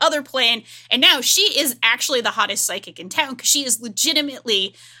something to the other plane, and now she is actually the hottest psychic in town because she is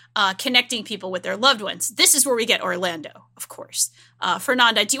legitimately connecting people with their loved ones. This is where we get Orlando, of course.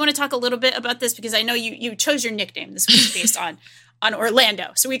 Fernanda, do you want to talk a little bit about this? Because I know you chose your nickname this week based on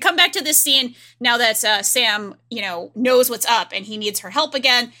Orlando. So we come back to this scene now that Sam, you know, knows what's up and he needs her help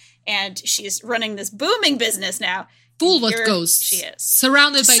again, and she's running this booming business now. full And with here ghosts. She is.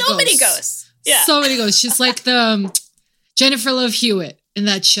 Surrounded by So ghosts. many ghosts. Yeah. So many ghosts. She's like the Jennifer Love Hewitt in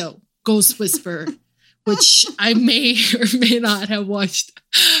that show, Ghost Whisperer, which I may or may not have watched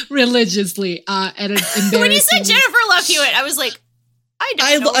religiously at an embarrassing... When you said Jennifer Love Hewitt, I was like, I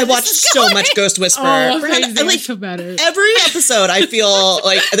don't know. I watched so much Ghost Whisperer. Oh, Fernanda, amazing. like, I feel better. every episode, I feel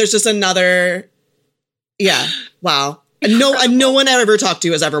like there's just another. Yeah. Wow. No one I ever talked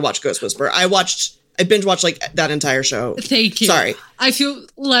to has ever watched Ghost Whisperer. I binge watched like that entire show. Thank you. Sorry. I feel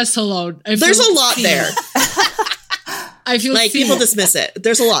less alone. There's a lot there. I feel Like seen. people dismiss it.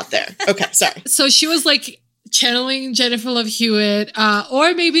 There's a lot there. Okay, sorry. So she was like channeling Jennifer Love Hewitt,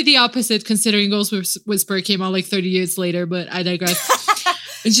 or maybe the opposite, considering Ghost Whisperer came out like 30 years later, but I digress.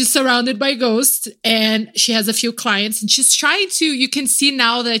 And she's surrounded by ghosts, and she has a few clients, and she's trying to, you can see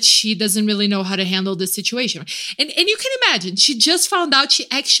now that she doesn't really know how to handle the situation. And you can imagine, she just found out she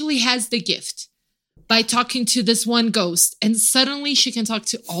actually has the gift by talking to this one ghost, and suddenly she can talk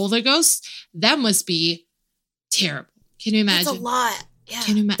to all the ghosts. That must be terrible. Can you imagine? That's a lot. Yeah.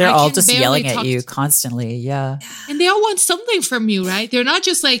 Can you imagine? they're all just yelling at you constantly. Yeah. And they all want something from you, right? They're not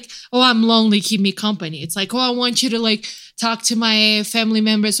just like, oh, I'm lonely, keep me company. It's like, oh, I want you to like talk to my family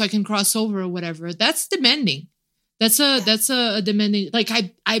members so I can cross over or whatever. That's demanding. That's a demanding, like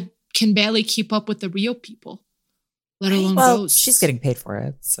I can barely keep up with the real people, let alone Well, ghosts. she's getting paid for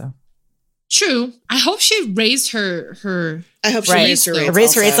it, so. True. I hope she raised her. I hope she Right. raised her rates.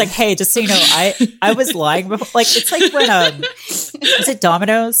 Raise her. It's also. like, hey, just so you know, I was lying before. Like, it's like when was it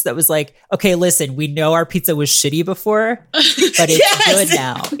Domino's that was like, okay, listen, we know our pizza was shitty before, but it's Yes! good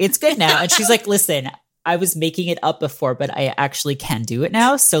now. It's good now. And she's like, listen, I was making it up before, but I actually can do it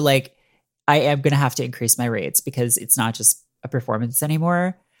now. So like, I am going to have to increase my rates because it's not just a performance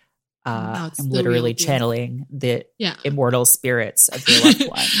anymore. I'm literally channeling the immortal spirits of your loved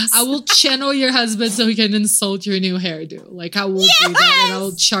ones. I will channel your husband so he can insult your new hairdo. Like, I will do that, and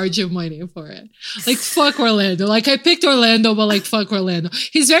I'll charge you money for it. Like, fuck Orlando. Like, I picked Orlando, but like, fuck Orlando.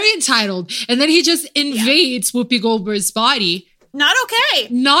 He's very entitled. And then he just invades Whoopi Goldberg's body. Not okay.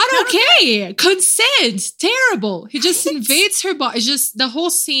 Not okay. Consent. Terrible. He just invades her body. It's just the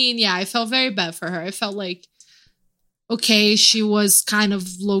whole scene. Yeah, I felt very bad for her. I felt like, okay, she was kind of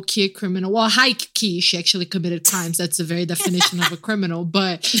low-key a criminal. Well, high-key, she actually committed crimes. That's the very definition of a criminal.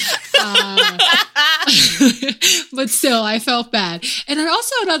 But but still, I felt bad. And then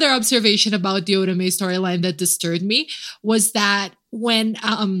also another observation about the Oda Mae storyline that disturbed me was that when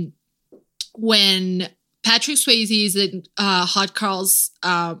Patrick Swayze is in Hot Carl's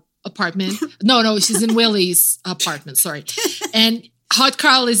apartment. No, she's in Willie's apartment, sorry. And Hot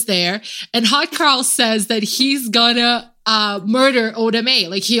Carl is there, and Hot Carl says that he's gonna murder Oda Mae.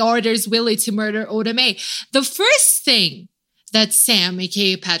 Like, he orders Willie to murder Oda Mae. The first thing that Sam,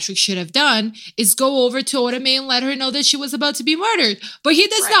 aka Patrick, should have done is go over to Oda Mae and let her know that she was about to be murdered. But he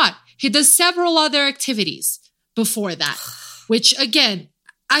does not. He does several other activities before that, which again,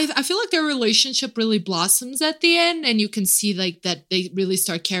 I feel like their relationship really blossoms at the end, and you can see like that they really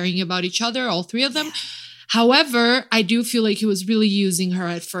start caring about each other, all three of them. However, I do feel like he was really using her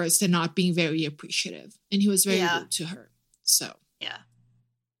at first and not being very appreciative, and he was very rude to her. So yeah,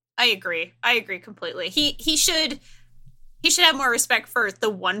 I agree completely. He should have more respect for the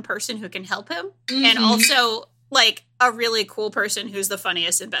one person who can help him, and also like a really cool person who's the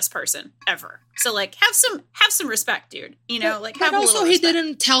funniest and best person ever. So like have some respect, dude. You know, like have but a also little he respect.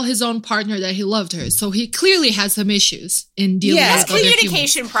 didn't tell his own partner that he loved her, so he clearly has some issues in dealing with other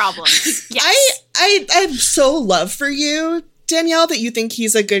communication humans. problems. Yes. I'm so love for you, Danielle, that you think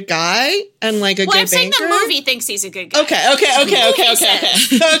he's a good guy and like a good I'm saying banker. the movie thinks he's a good guy. Okay,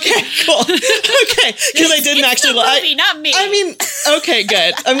 cool. Okay, because I didn't actually the movie, not me. I mean, okay,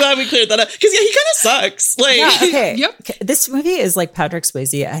 good. I'm glad we cleared that up because he kind of sucks. Like, okay. Yep. Okay. This movie is like Patrick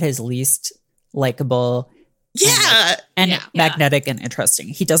Swayze at his least likable. And magnetic and interesting.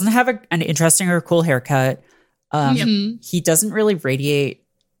 He doesn't have an interesting or cool haircut. He doesn't really radiate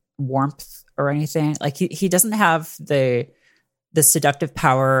warmth or anything. Like he doesn't have the seductive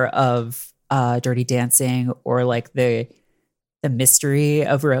power of Dirty Dancing or like the mystery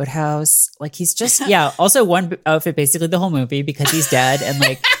of Roadhouse. Like he's just also one outfit basically the whole movie because he's dead and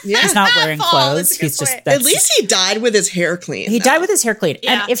like he's not wearing clothes. He's just at least he died with his hair clean. He died with his hair clean.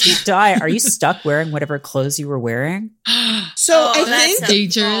 Yeah. And if you die, are you stuck wearing whatever clothes you were wearing? So I think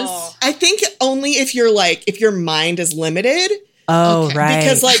dangerous. I think only if your mind is limited. Oh, right.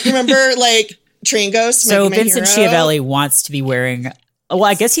 Because like remember like Train Ghost. So Vincent Schiavelli wants to be wearing. Well,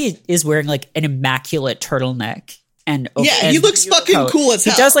 I guess he is wearing like an immaculate turtleneck. And he looks fucking cool as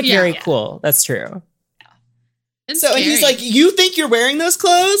hell. He does look very cool. That's true. And he's like, you think you're wearing those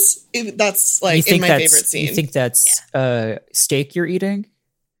clothes? That's like in my favorite scene. You think that's steak you're eating?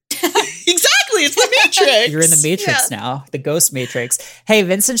 Exactly. It's the Matrix. You're in the Matrix now. The Ghost Matrix. Hey,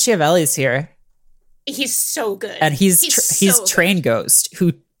 Vincent Schiavelli's here. He's so good. And he's Train Ghost,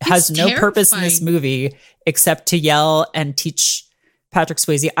 who has no purpose in this movie except to yell and teach Patrick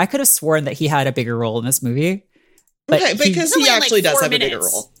Swayze. I could have sworn that he had a bigger role in this movie. But because he actually does have a bigger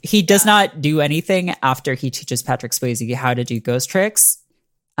role. He does not do anything after he teaches Patrick Swayze how to do ghost tricks.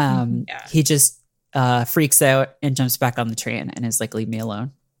 He just freaks out and jumps back on the train and is like, leave me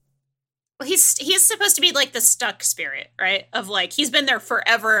alone. Well, he's supposed to be like the stuck spirit, right? Of like, he's been there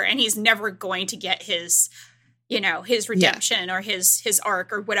forever and he's never going to get his, his redemption or his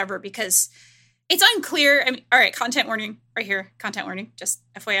arc or whatever, because it's unclear. I mean, all right, content warning right here. Content warning, just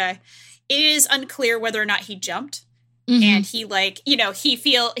FYI. It is unclear whether or not he jumped. And he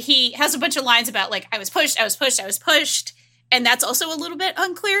he has a bunch of lines about like, I was pushed. And that's also a little bit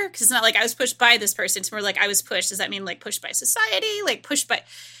unclear because it's not like I was pushed by this person. It's more like I was pushed. Does that mean like pushed by society? Like pushed by.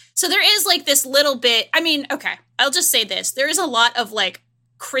 So there is like this little bit. I mean, okay, I'll just say this. There is a lot of like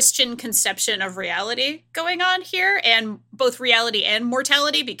Christian conception of reality going on here, and both reality and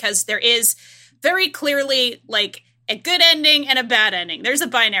mortality, because there is very clearly like a good ending and a bad ending. There's a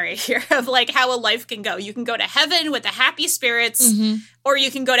binary here of like how a life can go. You can go to heaven with the happy spirits, or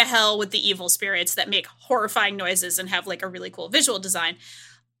you can go to hell with the evil spirits that make horrifying noises and have like a really cool visual design.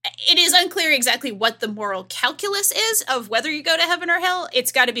 It is unclear exactly what the moral calculus is of whether you go to heaven or hell.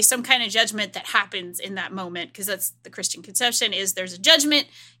 It's got to be some kind of judgment that happens in that moment, because that's the Christian conception, is there's a judgment.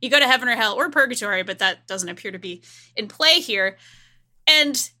 You go to heaven or hell or purgatory, but that doesn't appear to be in play here.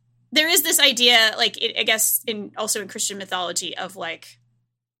 And there is this idea, like, I guess, also in Christian mythology of, like,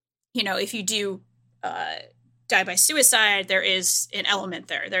 you know, if you do die by suicide, there is an element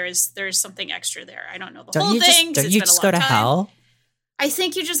there. There's something extra there. I don't know the whole thing. Don't you just go to hell? I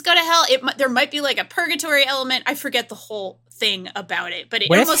think you just go to hell. There might be like a purgatory element. I forget the whole thing about it, but it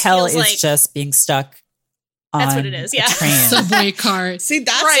what almost if hell feels is like just being stuck on that's what it is. Yeah, a train? Subway cart. See,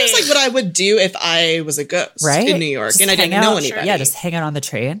 that seems like what I would do if I was a ghost Right? in New York Just and I hang didn't know out- anybody. Yeah, just hang out on the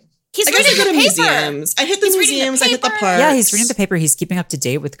train. he's I guess I reading go to the paper. museums. I hit the He's reading the museums. I hit the paper. parks. Yeah, he's reading the paper. He's keeping up to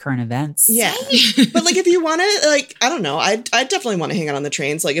date with current events. Yeah, but like if you want to, like, I don't know, I definitely want to hang out on the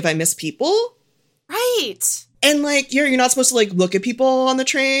trains. Like if I miss people, Right. and like you're not supposed to like look at people on the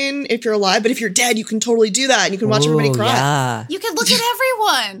train if you're alive, but if you're dead, you can totally do that, and you can watch everybody Ooh, cry. Yeah. You can look at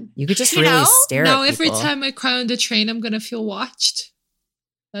everyone. You could just You really know? stare Now, at every people. time I cry on the train, I'm gonna feel watched.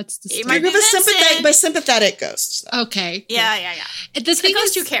 That's the It story. might You're be a sympathetic, Vincent. by sympathetic ghosts. Okay. Yeah. The The thing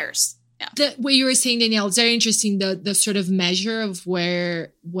ghost is, who cares. Yeah. what you were saying, Danielle, is very interesting. The sort of measure of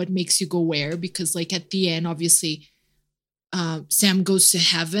what makes you go where, because like at the end, obviously, Sam goes to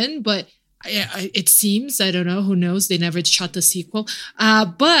heaven, but it seems, I don't know, who knows? They never shot the sequel.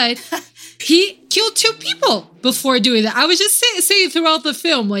 But he killed 2 people before doing that. I was just saying throughout the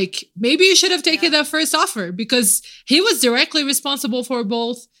film, like maybe you should have taken that first offer, because he was directly responsible for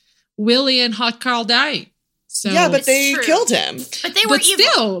both Willie and Hot Carl dying. So Yeah, but they true. killed him. But they were but evil.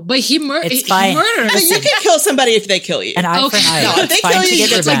 still, but he It's fine. murdered. But you can kill somebody if they kill you. An eye for an Okay. eye. No, if they It's fine kill to you,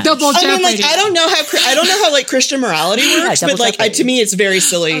 get it's like revenge. double I mean, like, jeopardy. I don't know how like Christian morality works, double but like jeopardy. to me, it's very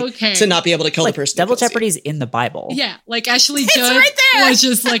silly Okay. to not be able to kill Like, the person. Double who kills you. Jeopardy's in the Bible. Yeah, like Ashley It's Judd right there. was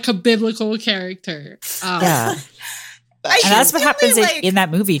just like a biblical character. Yeah. I And that's what genuinely, happens like- in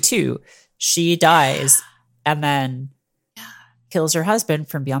that movie too. She dies and then kills her husband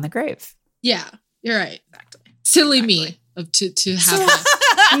from beyond the grave. Yeah, you're right. Silly me to have So-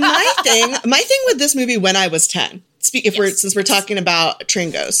 that. my thing with this movie when I was 10, since we're talking about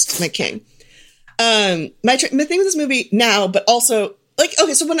Train Ghost, my king. My thing with this movie now, but also like,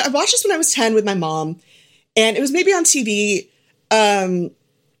 okay, so when I watched this when I was 10 with my mom, and it was maybe on TV,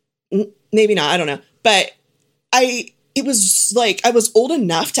 maybe not, I don't know, but it was like, I was old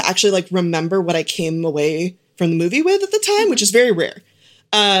enough to actually like remember what I came away from the movie with at the time, which is very rare.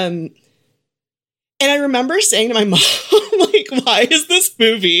 And I remember saying to my mom, like, why is this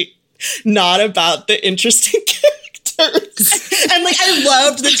movie not about the interesting characters? And like, I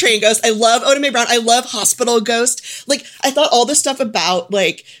loved the Train Ghost. I love Oda Mae Brown. I love Hospital Ghost. Like, I thought all this stuff about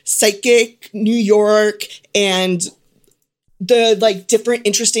like psychic New York and the like different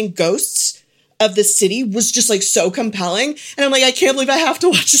interesting ghosts of the city was just like so compelling. And I'm like, I can't believe I have to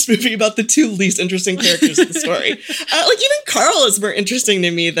watch this movie about the 2 least interesting characters in the story. Like even Carl is more interesting to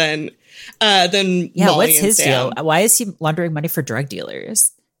me than Molly what's and his Sam. deal? Why is he laundering money for drug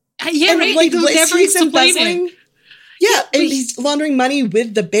dealers? Yeah, And, right. like, They is never he explain embezzling? it. Yeah, and he's laundering money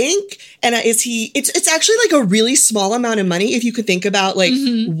with the bank. And it's actually like a really small amount of money if you could think about like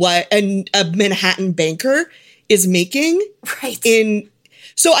what a Manhattan banker is making. Right.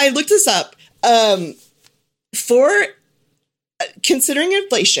 So I looked this up. For considering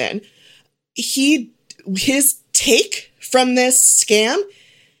inflation, his take from this scam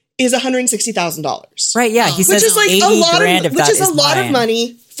is $160,000. Right, yeah. He Which says is like 80 a lot grand of, of which that is a lot of mine.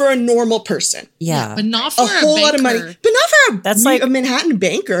 money for a normal person. Yeah. But not for A whole lot of money, banker. but not for That's like- a Manhattan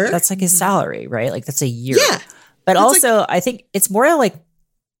banker. That's like his salary, right? Like that's a year. Yeah. But It's also, I think it's more like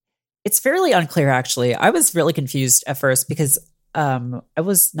it's fairly unclear. Actually, I was really confused at first because I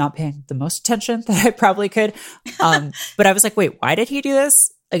was not paying the most attention that I probably could. But I was like, wait, why did he do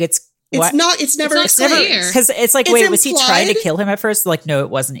this? Like it's never not clear. because it's like, It's wait, was he trying to implied. kill him at first? Like, no, it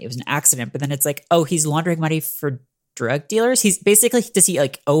wasn't. It was an accident. But then it's like, oh, he's laundering money for drug dealers. He's basically, does he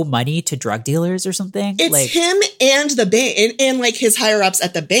like owe money to drug dealers or something? It's like, him and the bank and like his higher ups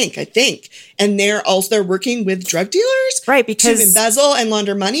at the bank, I think. And they're working with drug dealers, right? to Because embezzle and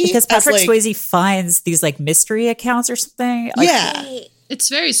launder money. because as, Patrick like, Swayze finds these like mystery accounts or something. Like, yeah. It's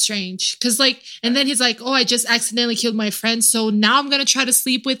very strange because like, and then he's like, "Oh, I just accidentally killed my friend, so now I'm gonna try to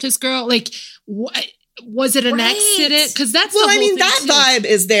sleep with this girl." Like, what was it an Right. accident? Because that's Well, the I whole mean, thing, that too. vibe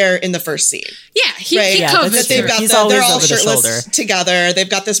is there in the first scene. Yeah, he Right. Yeah, covers that's That they've true. got He's they're always all over the shirtless shoulder. together. They've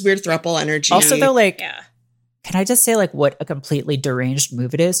got this weird throuple energy. Also, though, like, Yeah. can I just say, like, what a completely deranged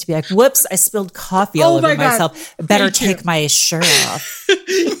move it is to be like, whoops, I spilled coffee all Oh over my God. myself. Better Thank you. take my shirt off.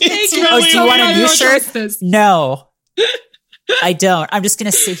 It's you. Oh, really do you want a weird. new don't shirt? trust this. No, I don't. I'm just going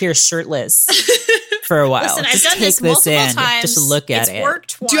to sit here shirtless for a while. Listen, I've just done take this multiple in. times. Just look at it's it.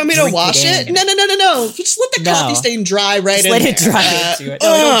 Worked once. Do you want me to Drink wash it it? in. No. Just let the coffee stain dry right Just in let there. it dry into it.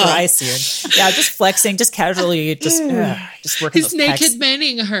 No, it'll dry soon. Yeah, just flexing, just casually, just working. He's those naked pecs.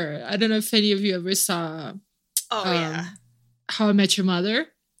 manning her. I don't know if any of you ever saw yeah. How I Met Your Mother.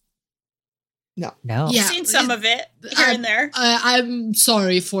 No. No. Yeah. I've seen some of it here and there. I'm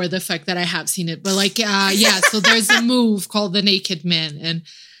sorry for the fact that I have seen it, but like, so there's a move called the Naked Man, and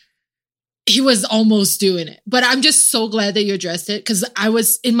he was almost doing it. But I'm just so glad that you addressed it, because I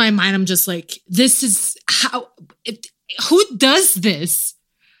was in my mind, I'm just like, this is who does this?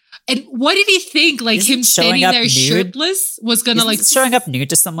 And what did he think? Like Isn't him showing standing up there nude? shirtless was gonna Isn't showing up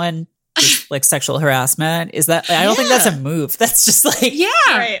nude to someone is, like sexual harassment? Is that? I don't think that's a move. That's just like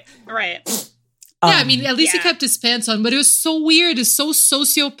Right. Yeah, I mean, at least he Yeah. kept his pants on, but it was so weird. It's so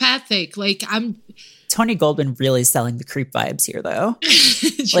sociopathic. Like, Tony Goldwyn really selling the creep vibes here, though.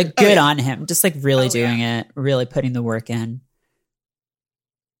 Like, good on him. Just like really doing it, really putting the work in.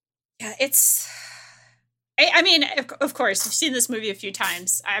 Yeah, it's. I mean, of course, I've seen this movie a few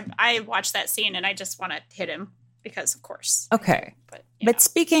times. I watched that scene and I just want to hit him because, of course. Okay. But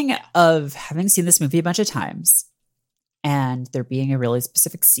speaking of having seen this movie a bunch of times and there being a really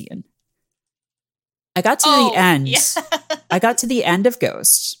specific scene, I got to the end. Yeah. I got to the end of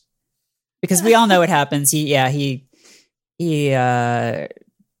Ghost because we all know what happens. The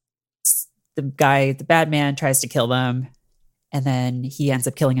bad man tries to kill them, and then he ends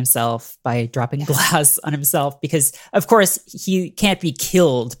up killing himself by dropping glass on himself because, of course, he can't be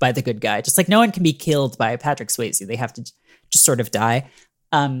killed by the good guy. Just like no one can be killed by Patrick Swayze. They have to just sort of die.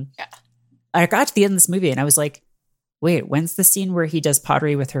 I got to the end of this movie and I was like, wait, when's the scene where he does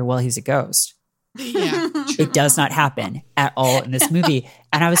pottery with her while he's a ghost? yeah. It does not happen at all in this movie.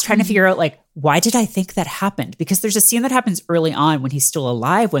 And I was trying to figure out, like, why did I think that happened? Because there's a scene that happens early on when he's still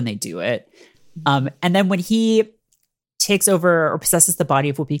alive when they do it. And then when he takes over or possesses the body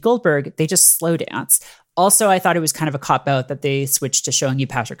of Whoopi Goldberg, they just slow dance. Also, I thought it was kind of a cop-out that they switched to showing you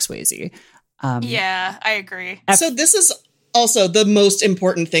Patrick Swayze. Yeah, I agree. So this is also the most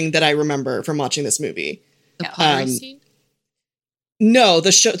important thing that I remember from watching this movie. The pottery scene? No,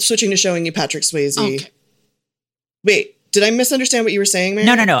 the switching to showing you Patrick Swayze. Okay. Wait, did I misunderstand what you were saying, Mary?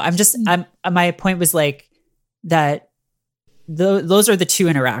 No. I'm just, my point was like that those are the two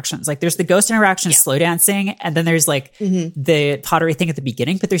interactions. Like there's the ghost interaction, slow dancing, and then there's like the pottery thing at the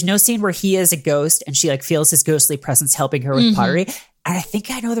beginning, but there's no scene where he is a ghost and she like feels his ghostly presence helping her with pottery. And I think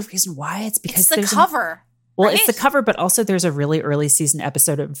I know the reason why. It's because It's the cover. Well, it's the cover, but also there's a really early season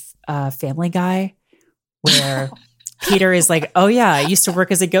episode of Family Guy where Peter is like, oh yeah, I used to work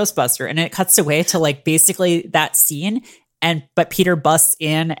as a Ghostbuster. And it cuts away to like basically that scene. But Peter busts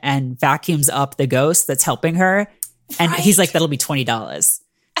in and vacuums up the ghost that's helping her. And he's like, that'll be $20.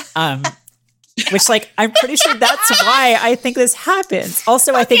 Which like, I'm pretty sure that's why I think this happens.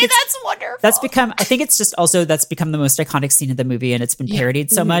 Also, I think that's wonderful. I think it's just also that's become the most iconic scene of the movie. And it's been parodied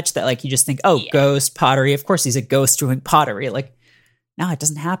so much that like, you just think, ghost pottery. Of course he's a ghost doing pottery. Like, no, it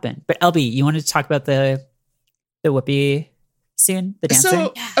doesn't happen. But LB, you wanted to talk about the Whoopi scene, the dancing?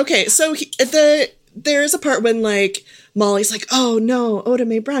 So there is a part when like Molly's like, oh no, Oda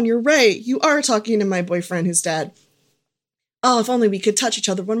Mae Brown, you're right. You are talking to my boyfriend who's dead. Oh, if only we could touch each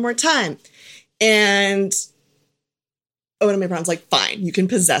other one more time. And Oda Mae Brown's like, fine, you can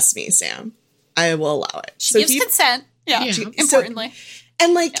possess me, Sam. I will allow it. She gives consent. Yeah. Importantly.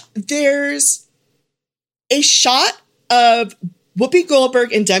 And like, there's a shot of Whoopi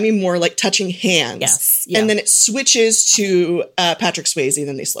Goldberg and Demi Moore like touching hands. Yes. And then it switches to Patrick Swayze,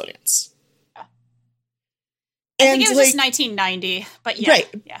 then they slow dance. I think it was just 1990, but yeah. Right.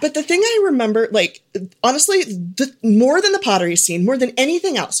 Yeah. But the thing I remember, like, honestly, more than the pottery scene, more than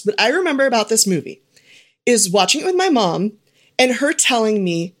anything else, what I remember about this movie is watching it with my mom and her telling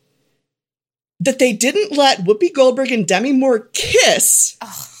me that they didn't let Whoopi Goldberg and Demi Moore kiss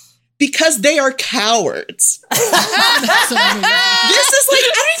because they are cowards. This is like,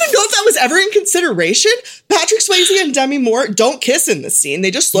 I don't even know if that was ever in consideration. Patrick Swayze and Demi Moore don't kiss in this scene. They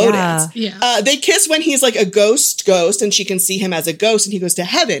just slow dance. Yeah. They kiss when he's like a ghost and she can see him as a ghost and he goes to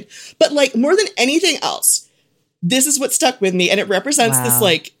heaven. But like more than anything else, this is what stuck with me. And it represents this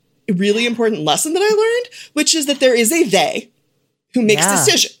like really important lesson that I learned, which is that there is a they who makes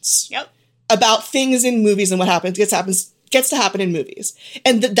decisions about things in movies and what happens, gets to happen in movies.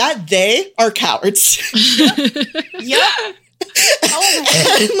 And that they are cowards.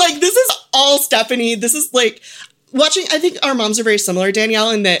 And like, this is all Stephanie. This is like watching, I think our moms are very similar,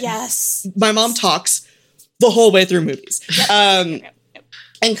 Danielle, in that my mom talks the whole way through movies. And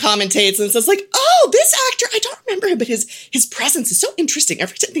commentates and says like, oh, oh, this actor, I don't remember him, but his presence is so interesting.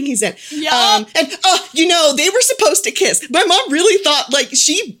 Everything he's in. Yeah. They were supposed to kiss. My mom really thought, like,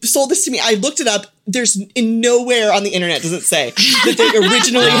 she sold this to me. I looked it up. There's nowhere on the internet does it say that they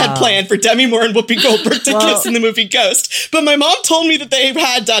originally had planned for Demi Moore and Whoopi Goldberg to kiss in the movie Ghost. But my mom told me that they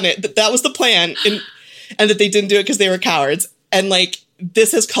had done it, that was the plan, and that they didn't do it because they were cowards. And, like,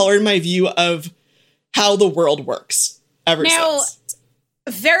 this has colored my view of how the world works ever since.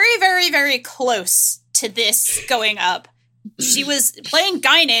 Very, very, very close to this going up. She was playing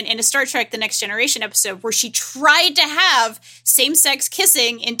Guinan in a Star Trek The Next Generation episode where she tried to have same-sex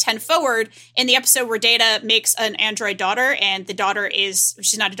kissing in 10 Forward in the episode where Data makes an android daughter, and the daughter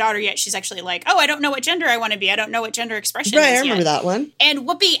she's not a daughter yet. She's actually like, oh, I don't know what gender I want to be. I don't know what gender expression is Right, I remember yet. that one. And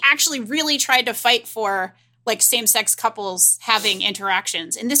Whoopi actually really tried to fight for like same-sex couples having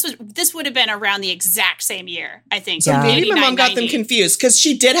interactions. And this would have been around the exact same year, I think. So maybe my mom got them confused because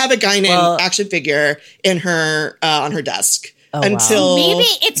she did have a Guinan action figure in her on her desk until maybe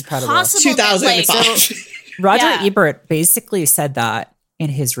it's possible 2005. Roger Ebert basically said that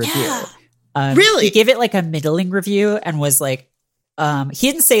in his review. Really? He gave it like a middling review and was like,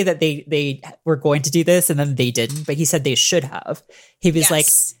 he didn't say that they were going to do this and then they didn't, but he said they should have. He was like,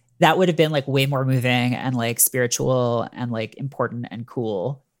 that would have been like way more moving and like spiritual and like important and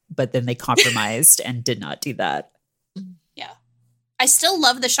cool. But then they compromised and did not do that. Yeah. I still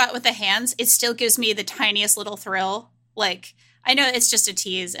love the shot with the hands. It still gives me the tiniest little thrill. Like, I know it's just a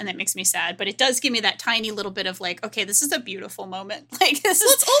tease and it makes me sad, but it does give me that tiny little bit of like, okay, this is a beautiful moment. Like this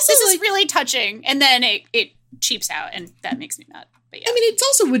is really touching. And then it cheaps out and that makes me mad. But yeah. I mean, it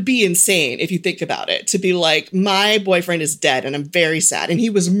also would be insane if you think about it to be like, my boyfriend is dead and I'm very sad. And he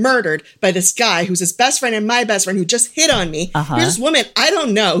was murdered by this guy who's his best friend and my best friend who just hit on me. Here's this woman I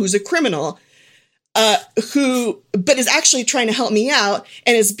don't know who's a criminal but is actually trying to help me out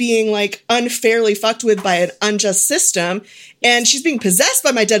and is being like unfairly fucked with by an unjust system. And she's being possessed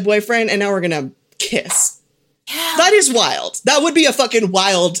by my dead boyfriend. And now we're going to kiss. Yeah. That is wild. That would be a fucking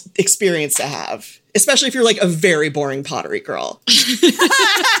wild experience to have. Especially if you're like a very boring pottery girl. with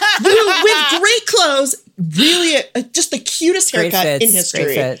great clothes, really just the cutest haircut in history.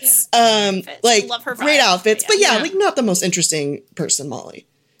 Great fits. Like love her great vibe. outfits. But like not the most interesting person, Molly.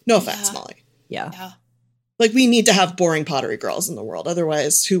 No offense, Molly. Yeah. Like we need to have boring pottery girls in the world.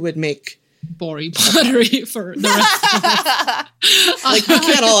 Otherwise, who would make boring pottery for the rest of us? Like we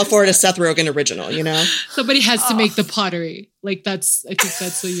can't all afford a Seth Rogen original, you know? Somebody has to make the pottery. Like I think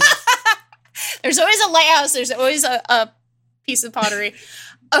that's what you There's always a lighthouse. There's always a piece of pottery.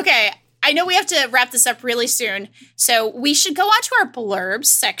 Okay, I know we have to wrap this up really soon, so we should go on to our blurbs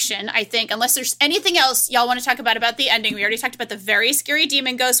section, I think, unless there's anything else y'all want to talk about the ending. We already talked about the very scary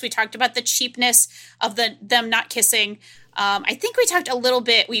demon ghost. We talked about the cheapness of them not kissing. I think we talked a little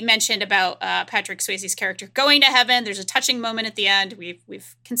bit, we mentioned about Patrick Swayze's character going to heaven. There's a touching moment at the end.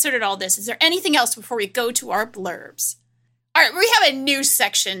 We've considered all this. Is there anything else before we go to our blurbs? All right, we have a new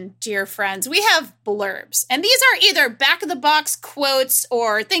section, dear friends. We have blurbs. And these are either back-of-the-box quotes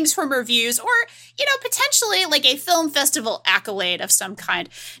or things from reviews or, potentially like a film festival accolade of some kind.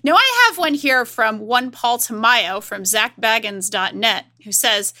 Now, I have one here from one Paul Tamayo from ZachBaggins.net who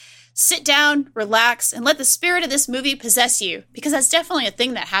says, sit down, relax, and let the spirit of this movie possess you, because that's definitely a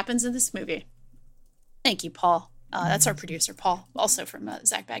thing that happens in this movie. Thank you, Paul. That's our producer, Paul, also from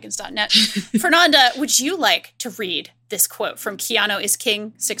ZachBaggins.net. Fernanda, would you like to read this quote from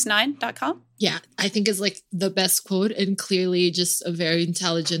KeanuIsKing69.com? Yeah, I think it's like the best quote, and clearly just a very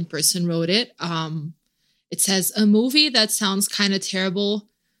intelligent person wrote it. It says, a movie that sounds kind of terrible,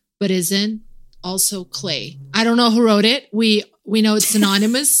 but isn't, also Clay. I don't know who wrote it. We know it's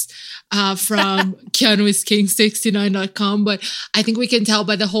anonymous from KeanuIsKing69.com, but I think we can tell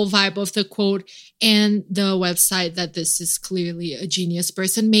by the whole vibe of the quote and the website that this is clearly a genius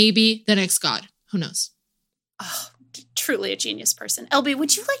person. Maybe the next God. Who knows? Oh, truly a genius person. LB,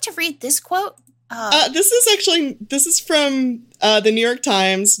 would you like to read this quote? This is from the New York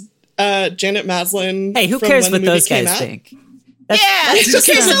Times. Janet Maslin. Hey, who cares what those guys think? That's just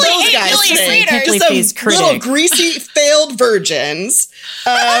there's only 8 million readers. Some little greasy failed virgins.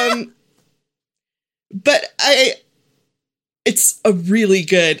 But it's a really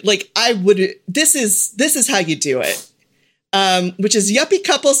good, this is how you do it. Which is yuppie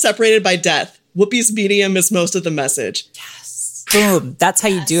couple separated by death. Whoopi's medium is most of the message. Yes. Boom. That's how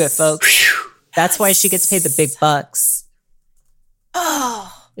you do it, folks. That's why she gets paid the big bucks.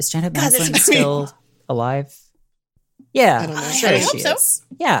 Oh. Is Janet Maslin still alive? Yeah, I don't know. Sure I hope so.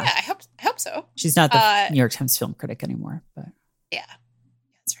 Yeah, I hope so. She's not the New York Times film critic anymore, but yeah,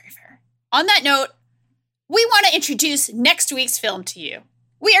 that's very fair. On that note, we want to introduce next week's film to you.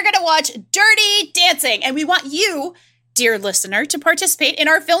 We are going to watch Dirty Dancing, and we want you, dear listener, to participate in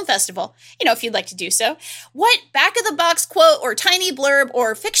our film festival. You know, if you'd like to do so. What back-of-the-box quote or tiny blurb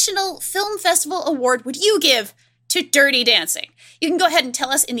or fictional film festival award would you give to Dirty Dancing? You can go ahead and tell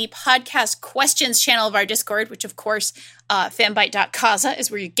us in the podcast questions channel of our Discord, which, of course, fanbyte.casa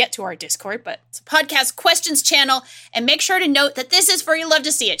is where you get to our Discord, but it's a podcast questions channel. And make sure to note that this is for You Love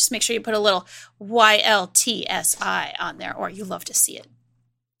to See It. Just make sure you put a little YLTSI on there, or You Love to See It.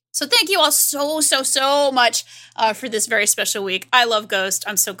 So thank you all so much for this very special week. I love Ghost.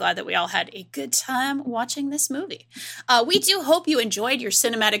 I'm so glad that we all had a good time watching this movie. We do hope you enjoyed your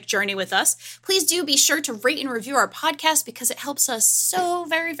cinematic journey with us. Please do be sure to rate and review our podcast because it helps us so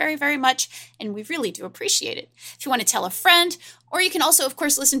very much, and we really do appreciate it. If you want to tell a friend, or you can also, of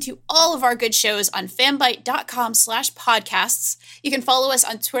course, listen to all of our good shows on fanbyte.com/podcasts. You can follow us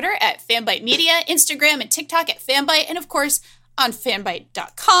on Twitter at Fanbyte Media, Instagram and TikTok at Fanbyte, and of course, on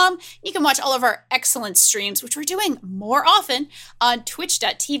fanbyte.com. You can watch all of our excellent streams, which we're doing more often, on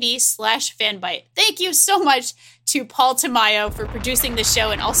twitch.tv/fanbyte. Thank you so much to Paul Tamayo for producing the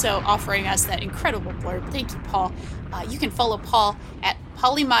show and also offering us that incredible blurb. Thank you, Paul. You can follow Paul at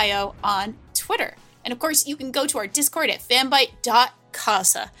Polymayo on Twitter. And of course, you can go to our Discord at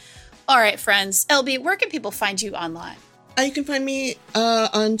fanbyte.casa. All right, friends. LB, where can people find you online? You can find me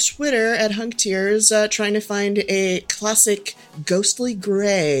on Twitter at HunkTears, trying to find a classic ghostly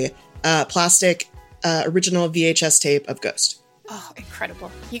gray plastic original VHS tape of Ghost. Oh, incredible.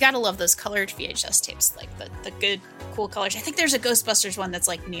 You gotta love those colored VHS tapes, like the good, cool colors. I think there's a Ghostbusters one that's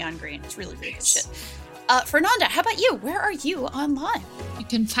like neon green. It's really good shit. Fernanda, how about you? Where are you online? You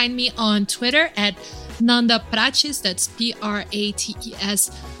can find me on Twitter at Nanda Prates, that's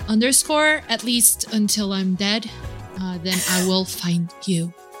PRATES _, at least until I'm dead. Then I will find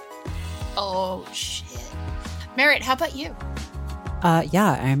you. Oh, shit. Merritt, how about you?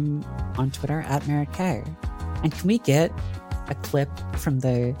 Yeah, I'm on Twitter at Merritt K. And can we get a clip from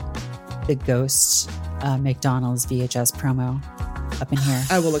the Ghost McDonald's VHS promo up in here?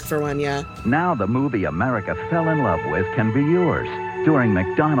 I will look for one, yeah. Now the movie America fell in love with can be yours during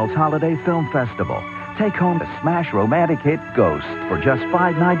McDonald's Holiday Film Festival. Take home the smash romantic hit Ghost for just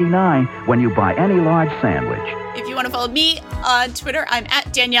 $5.99 when you buy any large sandwich. If you want to follow me on Twitter, I'm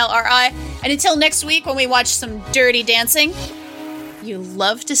at Danielle RI. And until next week when we watch some Dirty Dancing, you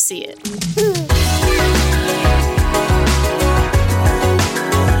love to see it.